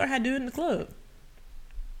learned how to do it in the club.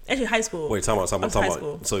 Actually, high school. Wait, time out. High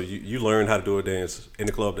school. So you learned how to do a dance in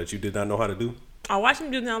the club that you did not know how to do? I watched him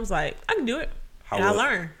do it and I was like, I can do it. I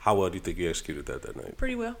learned. How well do you think you executed that night?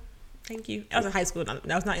 Pretty well. Thank you. I was in high school. I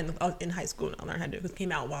was in high school and I learned how to do it because it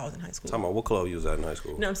came out while I was in high school. Talking about what club you was at in high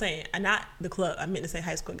school? No, I'm saying, not the club. I meant to say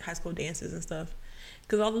high school dances and stuff.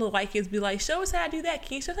 Because all the little white kids be like, show us how to do that.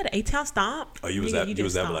 Can you show us how to A-Town stomp? Oh, you was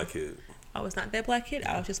that black kid. I was not that black kid.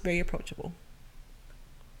 I was just very approachable.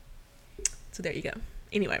 So there you go.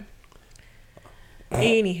 Anyway.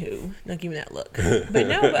 Anywho, don't give me that look.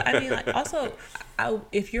 But I mean, like, also,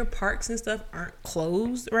 if your parks and stuff aren't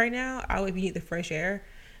closed right now, if you need the fresh air,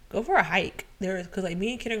 go for a hike. Because like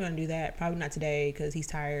me and Kid are gonna do that. Probably not today because he's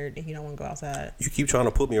tired and he don't want to go outside. You keep trying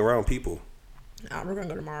to put me around people. We're gonna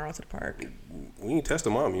go tomorrow to the park. We ain't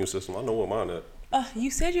testing my immune system. I know what mine at. You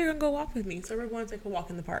said you're gonna go walk with me, so we're going to take a walk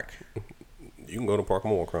in the park. You can go to the park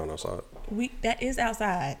and walk around outside. That is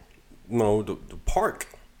outside. No, the park.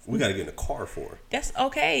 We got to get in the car for. That's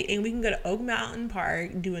okay. And we can go to Oak Mountain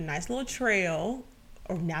Park, do a nice little trail,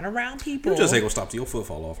 or not around people. You just ain't going to stop till your foot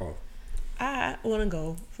fall off, huh? I want to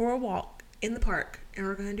go for a walk in the park, and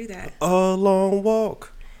we're going to do that. A long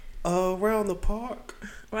walk around the park.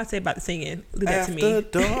 What I say about the singing? Leave that to me.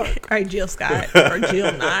 After dark. All right, Jill Scott or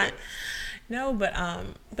Jill Not. No, but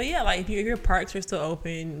yeah, like if your parks are still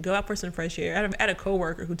open, go out for some fresh air. I had a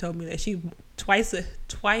coworker who told me that she twice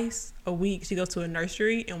a week she goes to a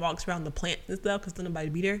nursery and walks around the plants and stuff because nobody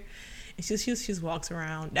be there, and she just walks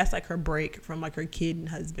around. That's like her break from like her kid and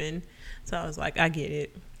husband. So I was like, I get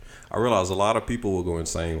it. I realize a lot of people will go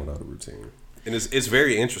insane without a routine, and it's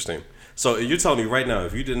very interesting. So you're telling me right now,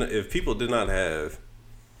 if people did not have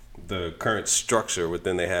the current structure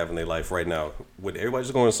within they have in their life right now, would everybody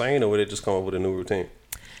just go insane, or would it just come up with a new routine?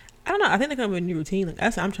 I don't know. I think they're coming up with a new routine. Like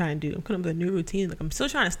that's what I'm trying to do. I'm coming up with a new routine. Like I'm still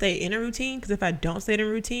trying to stay in a routine because if I don't stay in a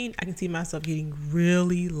routine, I can see myself getting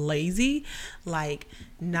really lazy, like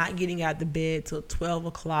not getting out of the bed till 12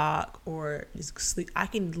 o'clock or just sleep. I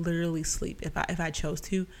can literally sleep if I chose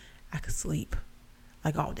to. I could sleep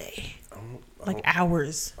like all day, like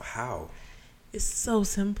hours. How? It's so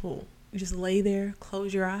simple. You just lay there,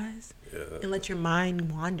 close your eyes, and let your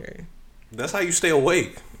mind wander. That's how you stay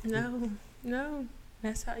awake. No.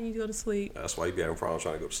 That's how you go to sleep. That's why you be having problems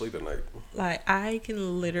trying to go to sleep at night. Like I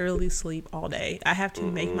can literally sleep all day. I have to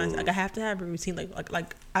make I have to have a routine.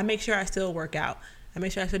 Like I make sure I still work out. I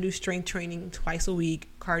make sure I still do strength training twice a week,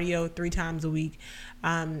 cardio 3 times a week.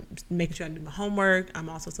 Making sure I do my homework. I'm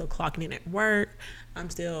also still clocking in at work. I'm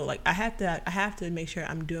still like I have to make sure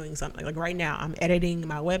I'm doing something. Like right now, I'm editing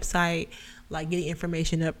my website, like getting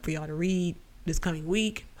information up for y'all to read this coming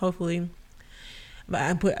week, hopefully. But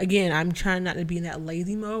I'm trying not to be in that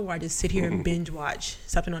lazy mode where I just sit here and binge watch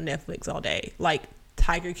something on Netflix all day. Like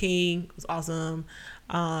Tiger King was awesome.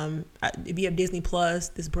 If you have Disney Plus,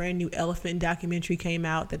 this brand new elephant documentary came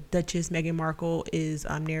out that Duchess Meghan Markle is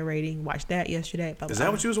narrating. Watched that yesterday. Is that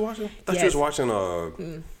what you was watching? I thought you was watching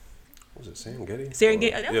was it Serengeti?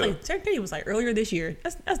 Serengeti was like earlier this year.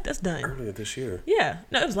 That's done. Earlier this year? Yeah.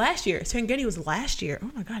 No, it was last year. Serengeti was last year.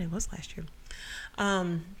 Oh my God, it was last year.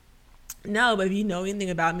 No, but if you know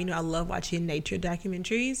anything about me, I love watching nature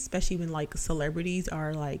documentaries, especially when like celebrities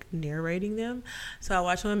are like narrating them. So I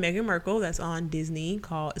watched one with Meghan Markle that's on Disney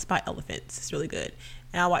it's by elephants. It's really good.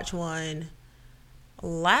 And I watched one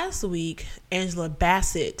last week. Angela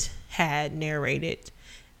Bassett had narrated.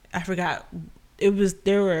 I forgot. It was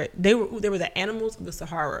they were the animals of the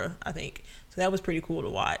Sahara, I think. So that was pretty cool to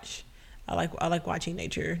watch. I like watching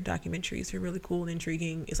nature documentaries. They're really cool and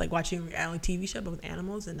intriguing. It's like watching a reality TV show but with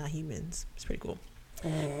animals and not humans. It's pretty cool.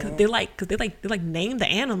 Cause they name the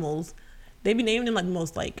animals. They be naming them like the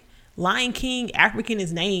most like Lion King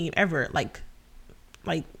Africanist name ever. Like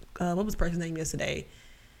what was the person's name yesterday?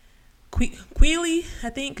 Queely, I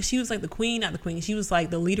think, because she was like the queen, not the queen. She was like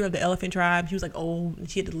the leader of the elephant tribe. She was like old, and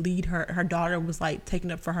she had to lead her daughter was like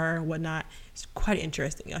taking up for her and whatnot. It's quite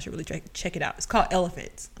interesting. Y'all should really check it out. It's called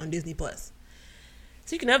Elephants on Disney Plus.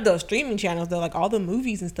 Speaking of those streaming channels, though, like all the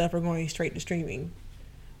movies and stuff are going straight to streaming,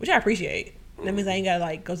 which I appreciate. That means I ain't gotta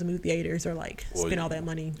like go to movie theaters or like spend all that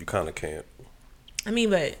money. You kind of can't. I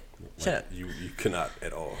mean, but shut up. You cannot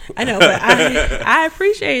at all. I know, but I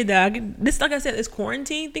appreciate that. This, like I said, this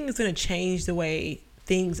quarantine thing is going to change the way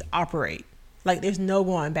things operate. Like, there's no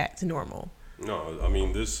going back to normal. No, I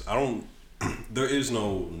mean there is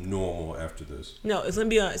no normal after this. No, it's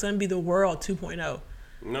gonna be the world 2.0.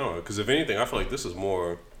 No, because if anything, I feel like this is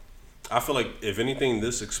more. I feel like if anything,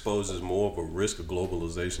 this exposes more of a risk of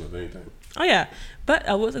globalization of anything. Oh yeah, but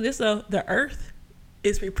I will say this though: the Earth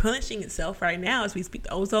is replenishing itself right now as we speak.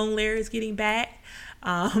 The ozone layer is getting back.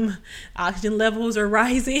 Oxygen levels are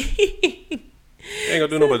rising. Ain't gonna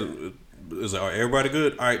do no but is like, everybody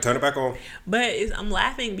good? All right, turn it back on. But I'm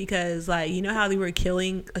laughing because like you know how they were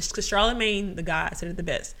killing. Because Charlemagne the God said it the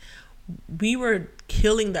best. We were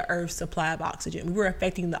killing the Earth's supply of oxygen. We were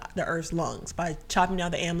affecting the Earth's lungs by chopping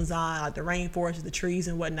down the Amazon, like the rainforest, the trees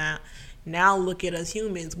and whatnot. Now look at us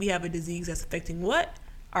humans. We have a disease that's affecting what?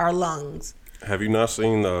 Our lungs. Have you not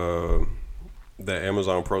seen the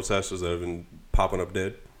Amazon protesters that have been popping up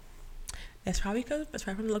dead? That's probably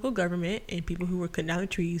from the local government and people who were cutting down the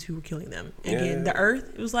trees who were killing them. And again, the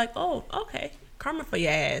Earth, it was like, oh, okay, karma for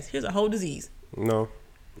your ass. Here's a whole disease. No,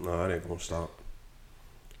 it ain't gonna stop.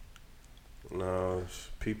 No,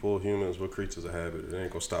 humans, we're creatures of habit. It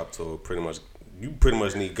ain't gonna stop till you pretty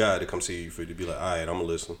much need God to come see you for you to be like, all right, I'm gonna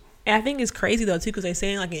listen. And I think it's crazy though too, because they're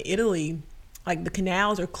saying like in Italy, like the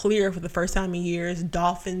canals are clear for the first time in years.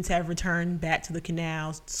 Dolphins have returned back to the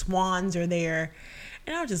canals. Swans are there.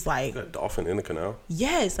 And I was just like... That dolphin in the canal?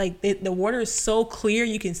 Yes. Like the water is so clear.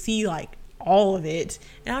 You can see like all of it.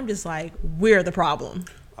 And I'm just like, we're the problem.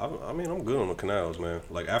 I mean, I'm good on the canals, man.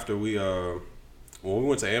 Like after we when we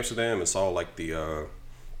went to Amsterdam and saw like the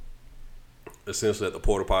essentially that the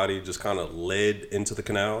porta potty just kind of led into the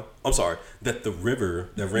canal. I'm sorry, that the river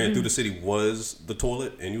that ran through the city was the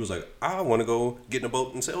toilet, and you was like, I want to go get in a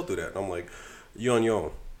boat and sail through that. And I'm like, you on your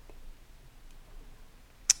own.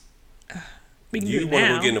 You want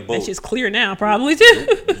to go get in a boat. It's just clear now, probably too.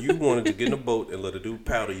 You wanted to get in a boat and let a dude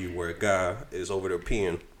paddle you where a guy is over there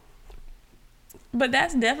peeing. But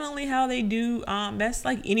that's definitely how they do. That's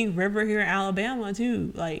like any river here in Alabama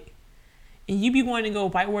too. Like, and you be wanting to go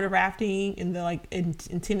whitewater rafting in the in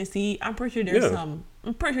Tennessee. I'm pretty sure there's there's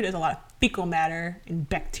a lot of fecal matter and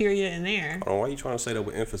bacteria in there. Oh, why are you trying to say that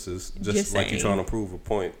with emphasis? Just like you're trying to prove a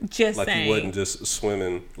point. Just like saying. You wasn't just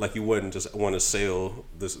swimming. Like you wouldn't just want to sail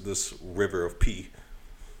this river of pee.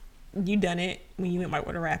 You done it when you went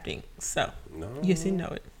whitewater rafting, so yes, you know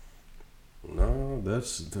it. No,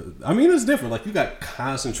 I mean, it's different. Like you got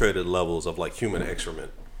concentrated levels of like human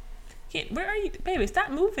excrement. Where are you, baby? Stop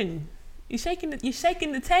moving. You're shaking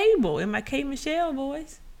the table in my K Michelle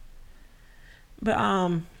voice. But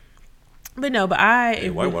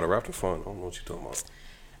whitewater rafting fun. I don't know what you're talking about.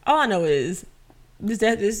 All I know is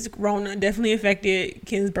this Corona definitely affected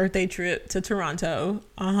Ken's birthday trip to Toronto.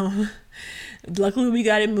 Luckily we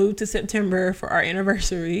got it moved to September for our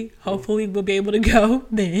anniversary. Hopefully we'll be able to go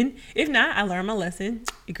then. If not, I learned my lesson.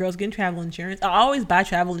 Your girl's getting travel insurance. I always buy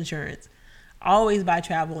travel insurance.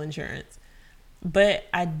 But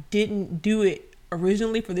I didn't do it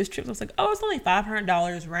originally for this trip. So I was like, it's only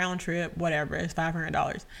 $500 round trip, whatever. It's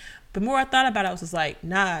 $500. But more I thought about it, I was just like,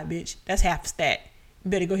 nah, bitch, that's half a stack. You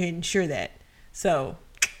better go ahead and insure that. So,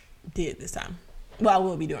 did this time. Well, I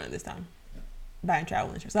will be doing it this time. Buying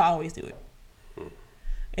travel insurance. I always do it.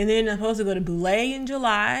 And then I'm supposed to go to Boulay in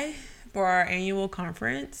July for our annual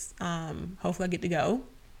conference. Hopefully I get to go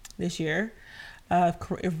this year.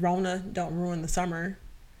 If Rona don't ruin the summer.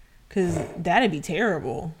 Because that'd be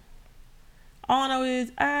terrible. All I know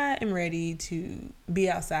is I am ready to be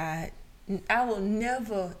outside. I will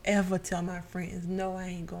never, ever tell my friends, no, I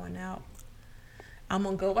ain't going out. I'm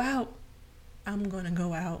going to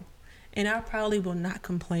go out. And I probably will not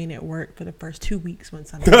complain at work for the first 2 weeks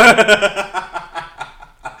once I'm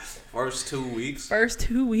First 2 weeks? First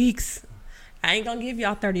 2 weeks. I ain't going to give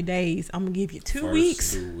y'all 30 days. I'm going to give you 2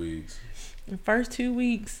 weeks. First 2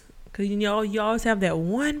 weeks. Because, you always have that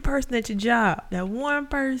one person at your job. That one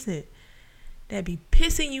person that be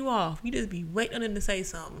pissing you off. You just be waiting on them to say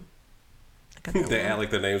something. They act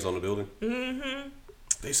like their name's on the building? Mm-hmm.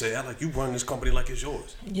 They say, act like you run this company like it's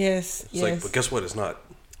yours. Yes, it's like, but guess what? It's not.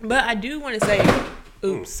 But I do want to say,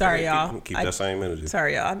 sorry, y'all. Keep that same energy.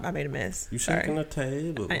 Sorry, y'all. I made a mess. You shaking the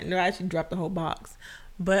table. I actually dropped the whole box.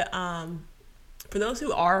 But for those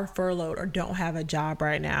who are furloughed or don't have a job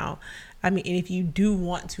right now, I mean, and if you do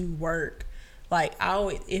want to work, like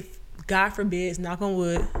if God forbid, knock on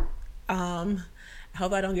wood, I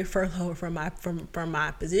hope I don't get furloughed from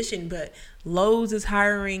my position, but Lowe's is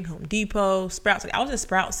hiring, Home Depot, Sprouts. Like I was at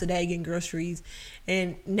Sprouts today getting groceries,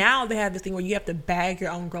 and now they have this thing where you have to bag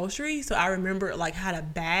your own groceries. So I remember like how to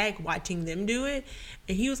bag, watching them do it,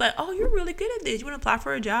 and he was like, "Oh, you're really good at this. You want to apply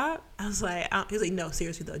for a job?" I was like, "He was like, no,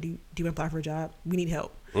 seriously though, do you want to apply for a job? We need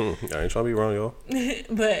help." I ain't trying to be wrong, y'all.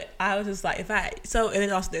 But I was just like, and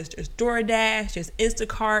then also there's DoorDash, there's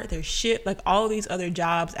Instacart, there's Ship, like all these other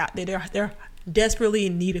jobs out there. They're desperately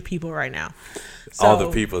in need of people right now. So, all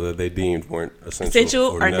the people that they deemed weren't essential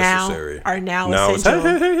or necessary are now essential.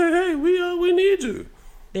 Hey, we need you.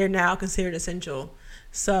 They're now considered essential.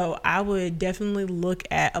 So I would definitely look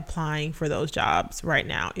at applying for those jobs right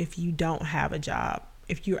now if you don't have a job,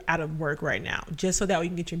 if you're out of work right now, just so that we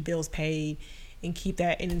can get your bills paid and keep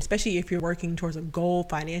that. And especially if you're working towards a goal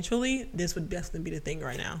financially, this would definitely be the thing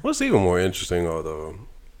right now. What's even more interesting are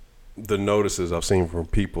the notices I've seen from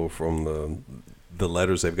people from the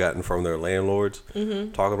letters they've gotten from their landlords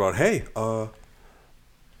talking about, hey,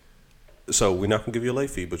 so we're not gonna give you a late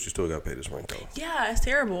fee, but you still gotta pay this rent though. Yeah, it's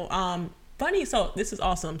terrible. Funny, so this is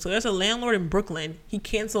awesome. So there's a landlord in Brooklyn. He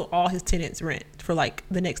canceled all his tenants' rent for like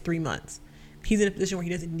the next 3 months. He's in a position where he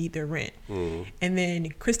doesn't need their rent. And then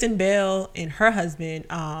Kristen Bell and her husband,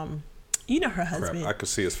 you know her husband. Crap, I could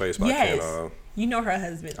see his face, but yes, I can't. You know her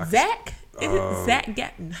husband. Zach? Is it Zach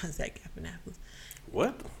Galifianakis?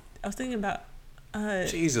 What? I was thinking about...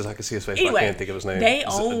 Jesus, I can see his face, anyway, but I can't think of his name. They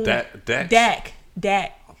own... Dak.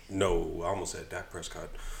 No, I almost said Dak Prescott.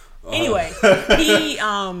 Anyway, he...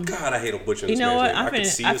 God, I hate him butchering you know what? I can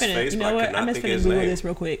see his face, but I cannot think of his name. Google this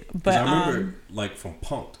real quick. But I remember, like, from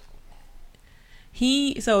Punk'd.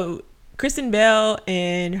 So Kristen Bell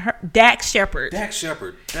and Dax Shepard. That's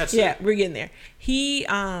it. Yeah, we're getting there.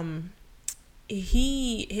 Him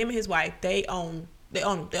and his wife, they own they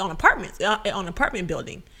own apartments. They own an apartment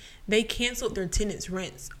building. They canceled their tenants'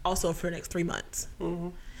 rents also for the next 3 months. Mm-hmm.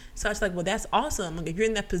 So it's like, well, that's awesome. Like if you're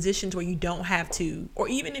in that position where you don't have to, or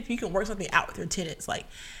even if you can work something out with your tenants, like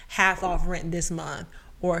half off rent this month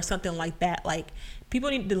or something like that. Like people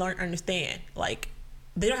need to understand. Like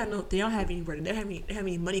they don't have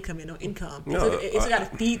any money coming, no income. No, it's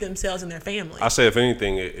got to feed themselves and their family. I say if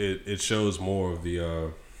anything, it shows more of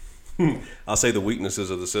the. I'll say the weaknesses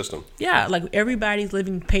of the system. Yeah, like everybody's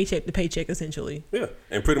living paycheck to paycheck essentially. Yeah,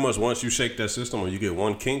 and pretty much once you shake that system or you get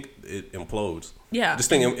one kink, it implodes. Yeah, this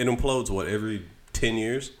thing it implodes every 10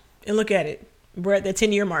 years. And look at it, we're at the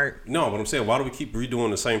 10-year mark. No, but I'm saying, why do we keep redoing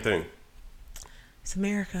the same thing? It's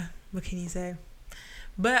America. What can you say?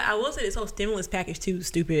 But I will say this whole stimulus package too is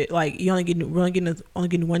stupid. Like we're only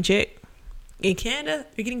getting one check. In Canada,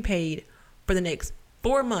 you're getting paid for the next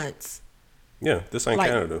 4 months. Yeah, this ain't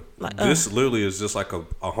Canada. This literally is just like a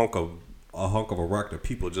hunk of a rock that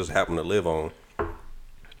people just happen to live on.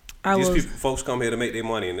 Folks come here to make their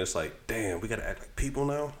money, and it's like, damn, we gotta act like people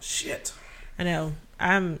now. Shit. I know.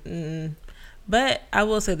 But I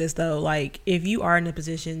will say this though, like if you are in a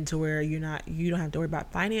position to where you don't have to worry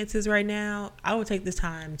about finances right now, I would take this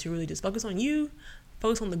time to really just focus on you,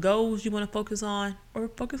 focus on the goals you want to focus on, or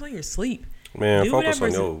focus on your sleep. Man, focus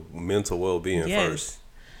on your mental well-being first.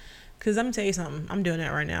 Because I'm going to tell you something. I'm doing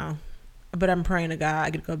that right now. But I'm praying to God I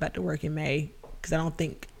get to go back to work in May. Because I don't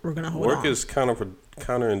think we're going to hold on. Work is kind of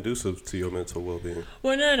counterinducive to your mental well-being.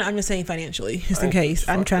 Well, no. I'm just saying financially. Just in case.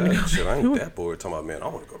 I'm trying to go. Shit, I ain't that bored talking about, man, I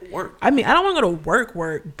want to go to work. I mean, I don't want to go to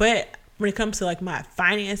work. But when it comes to like my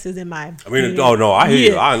finances and my... I mean, I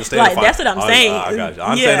hear you. I understand like, that's what I'm saying. I got you. I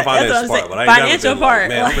understand the financial part. But I ain't financial part. Like,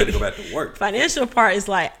 man, I'm ready to go back to work. Financial part is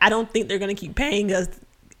like, I don't think they're going to keep paying us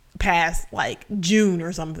past like June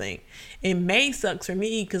or something. And May sucks for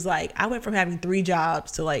me because like I went from having 3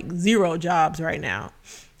 jobs to like 0 jobs right now.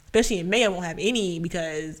 Especially in May, I won't have any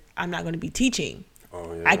because I'm not going to be teaching.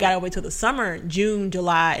 Oh, yeah. I gotta wait till the summer, June,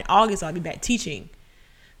 July, and August. I'll be back teaching.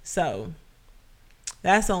 So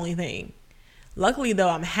that's the only thing. Luckily though,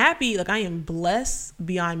 I'm happy. Like I am blessed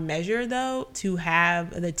beyond measure though to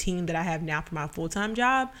have the team that I have now for my full-time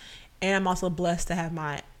job, and I'm also blessed to have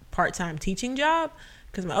my part-time teaching job.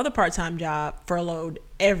 Because my other part-time job furloughed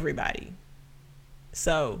everybody.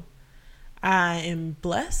 So I am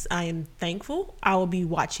blessed. I am thankful. I will be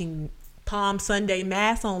watching Palm Sunday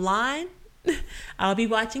Mass online. I'll be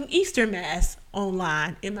watching Easter Mass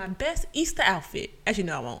online in my best Easter outfit. Actually,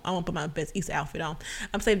 no, I won't. I won't put my best Easter outfit on.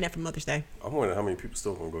 I'm saving that for Mother's Day. I'm wondering how many people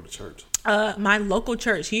still going to go to church. My local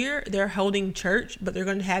church here, they're holding church, but they're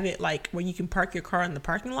going to have it like where you can park your car in the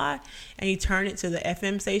parking lot and you turn it to the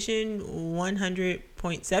FM station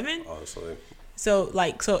 100.7.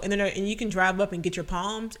 Oh, And then you can drive up and get your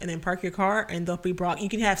palms and then park your car and they'll be you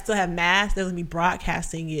can still have mass. They'll be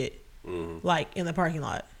broadcasting it like in the parking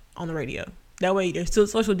lot on the radio. That way there's still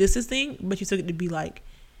social distancing, but you still get to be like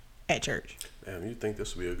at church. Damn, you think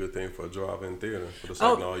this would be a good thing for a drive-in theater? But it's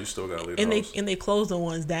like, no, you still gotta leave the house. And they closed the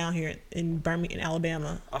ones down here in Birmingham, in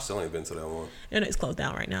Alabama. I still ain't been to that one. And it's closed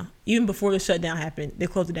down right now. Even before the shutdown happened, they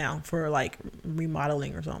closed it down for like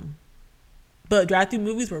remodeling or something. But drive-through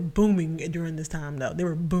movies were booming during this time though. They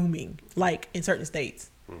were booming, like in certain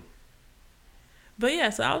states. But yeah,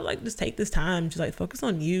 so I would like just take this time to like focus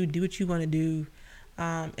on you, do what you want to do.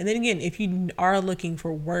 And then again, if you are looking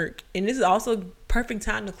for work, and this is also perfect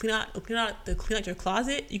time to clean out your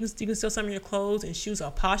closet. You can sell some of your clothes and shoes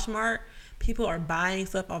off Poshmark. People are buying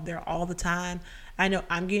stuff off there all the time. I know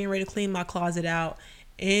I'm getting ready to clean my closet out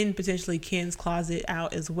and potentially Ken's closet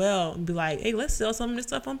out as well, and be like, hey, let's sell some of this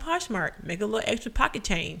stuff on Poshmark. Make a little extra pocket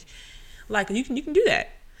change. Like you can do that.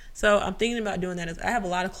 So I'm thinking about doing that. I have a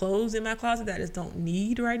lot of clothes in my closet that I just don't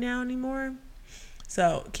need right now anymore.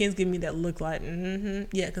 So Ken's giving me that look like,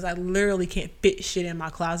 yeah, because I literally can't fit shit in my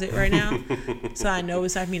closet right now. So I know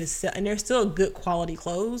it's time for me to sell, and they're still good quality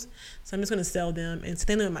clothes. So I'm just gonna sell them, and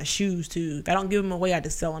same thing with my shoes too. If I don't give them away, I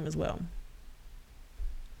just sell them as well.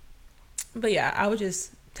 But yeah, I would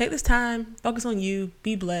just take this time, focus on you,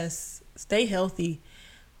 be blessed, stay healthy.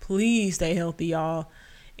 Please stay healthy, y'all.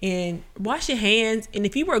 And wash your hands. And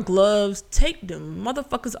if you wear gloves, take them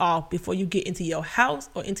motherfuckers off before you get into your house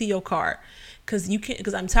or into your car.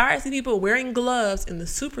 Because I'm tired of seeing people wearing gloves in the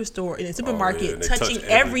superstore, in the supermarket, touching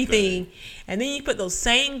everything. And then you put those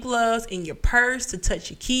same gloves in your purse to touch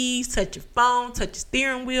your keys, touch your phone, touch your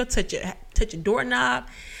steering wheel, touch your doorknob.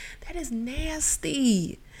 That is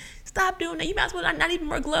nasty. Stop doing that. You might as well not even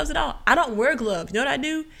wear gloves at all. I don't wear gloves. You know what I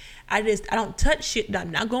do? I don't touch shit that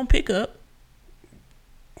I'm not going to pick up.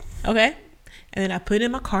 Okay? And then I put it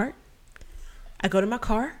in my cart. I go to my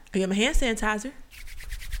car. I get my hand sanitizer.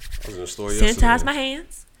 I was in the store yesterday. Sanitize my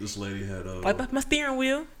hands. This lady had Wipe up my steering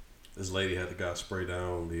wheel. This lady had the guy spray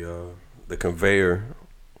down the conveyor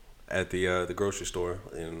at the grocery store,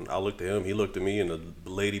 and I looked at him. He looked at me, and the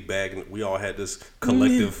lady bag. And we all had this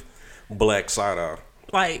collective black side eye.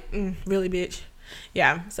 Like, really, bitch.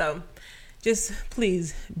 Yeah. So, just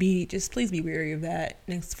please be wary of that.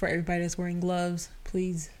 Next, for everybody that's wearing gloves,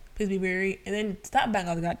 please be wary, and then stop buying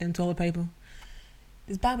all the goddamn toilet paper.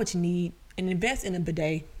 Just buy what you need and invest in a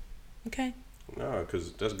bidet. Okay. Nah,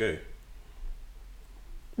 cause that's gay.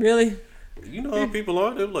 Really? You know how people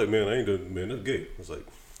are. They're like, man, I ain't doing, man, that's gay. It's like,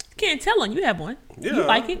 can't tell them you have one. yeah, You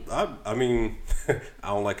like it? I mean, I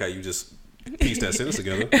don't like how you just piece that sentence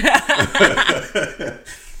together.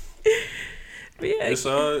 But yeah,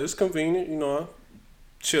 It's convenient, you know. I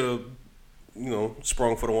should have,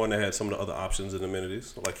 sprung for the one that had some of the other options and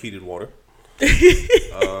amenities, like heated water.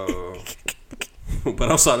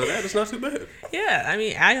 But outside of that, it's not too bad. yeah. I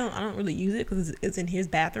mean, I don't really use it because it's in his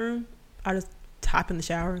bathroom. I just hop in the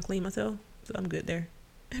shower and clean myself, so I'm good there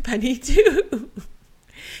if I need to.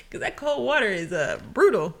 Because that cold water is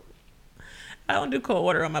brutal. I don't do cold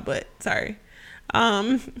water on my butt. Sorry.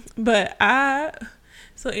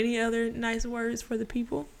 So any other nice words for the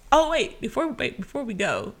people? Oh, wait, before we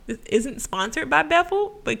go, this isn't sponsored by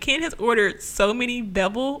Bevel, but Ken has ordered so many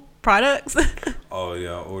Bevel products. Oh,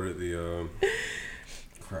 yeah, I ordered the,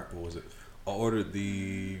 what was it? I ordered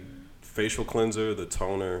the facial cleanser, the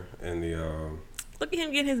toner, and the, Look at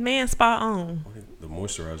him getting his man spot on. the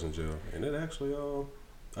moisturizing gel. And it actually,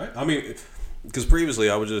 I mean, because previously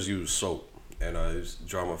I would just use soap, and I just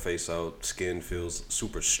dry my face out, skin feels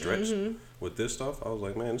super stretched. With this stuff, I was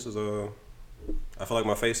like, man, this is I feel like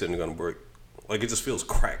my face isn't gonna break. Like, it just feels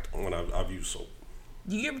cracked when I've used soap.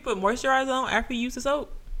 Do you ever put moisturizer on after you use the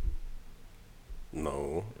soap?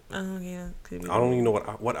 No. Oh, yeah. Could be. I don't even know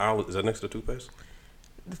what aisle is that next to toothpaste?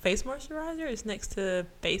 The face moisturizer is next to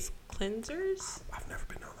face cleansers. I've never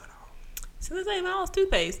been down that aisle. It's in the same aisle as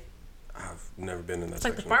toothpaste. I've never been in that It's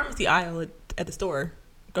like the section. pharmacy aisle at the store,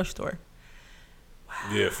 grocery store.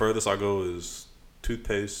 Wow. Yeah, furthest I go is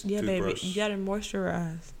toothpaste, Yeah, toothbrush. baby, you gotta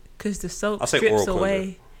moisturize because the soap I say strips oral away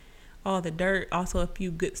cleanser. all the dirt. Also, a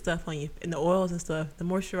few good stuff on you and the oils and stuff. The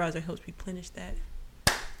moisturizer helps replenish that.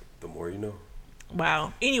 The more you know.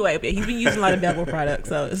 Wow. Anyway, but he's been using a lot of Bevel products,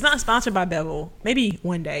 so it's not sponsored by Bevel. Maybe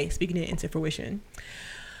one day, speaking it into fruition.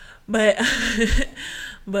 But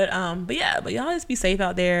but y'all just be safe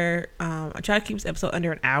out there. I try to keep this episode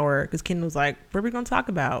under an hour because Ken was like, "What are we gonna talk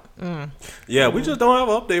about?" Yeah, we just don't have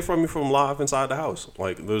an update from you from live inside the house.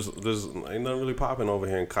 Like, there's ain't nothing really popping over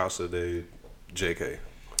here in Casa de JK.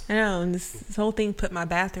 I know, and this whole thing put my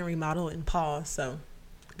bathroom remodel in pause. So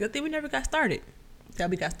good thing we never got started. If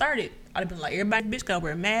we got started, I'd have been like, everybody, bitch, gotta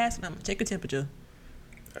wear a mask and I'm gonna check your temperature.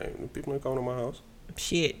 Hey, people ain't coming to my house.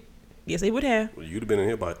 Shit. Yes, they would have. Well, you'd have been in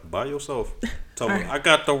here by yourself. Tell me, Right. I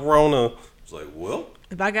got the Rona. It's like, well,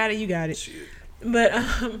 If I got it, you got it. shit. But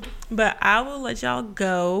I will let y'all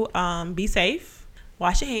go. Be safe.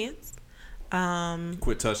 Wash your hands.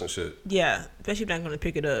 Quit touching shit. Yeah, especially if you're not gonna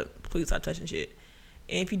pick it up. Please stop touching shit.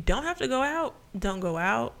 And if you don't have to go out, don't go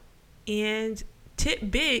out. And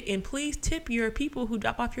tip big, and please tip your people who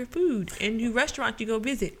drop off your food and who restaurants you go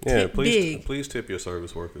visit. Yeah, Tip big. please tip your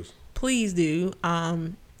service workers. Please do.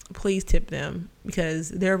 Please tip them because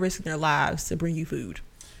they're risking their lives to bring you food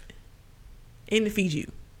and to feed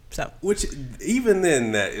you. So, Which, even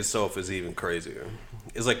then, that itself is even crazier.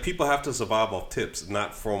 It's like people have to survive off tips,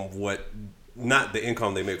 not the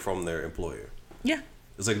income they make from their employer. yeah.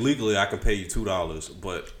 It's like, legally I can pay you $2,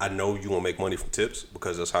 but I know you won't make money from tips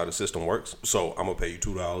because that's how the system works. So I'm gonna pay you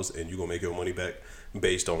 $2 and you're gonna make your money back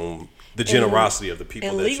based on the generosity of the people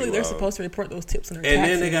And that legally, you, they're supposed to report those tips in their and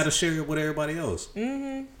taxes. then they got to share it with everybody else.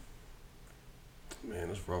 Man,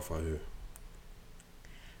 it's rough out here.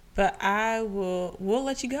 But we'll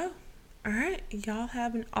let you go. All right. Y'all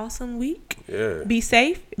have an awesome week. Yeah. Be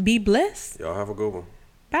safe. Be blessed. Y'all have a good one.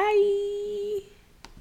 Bye.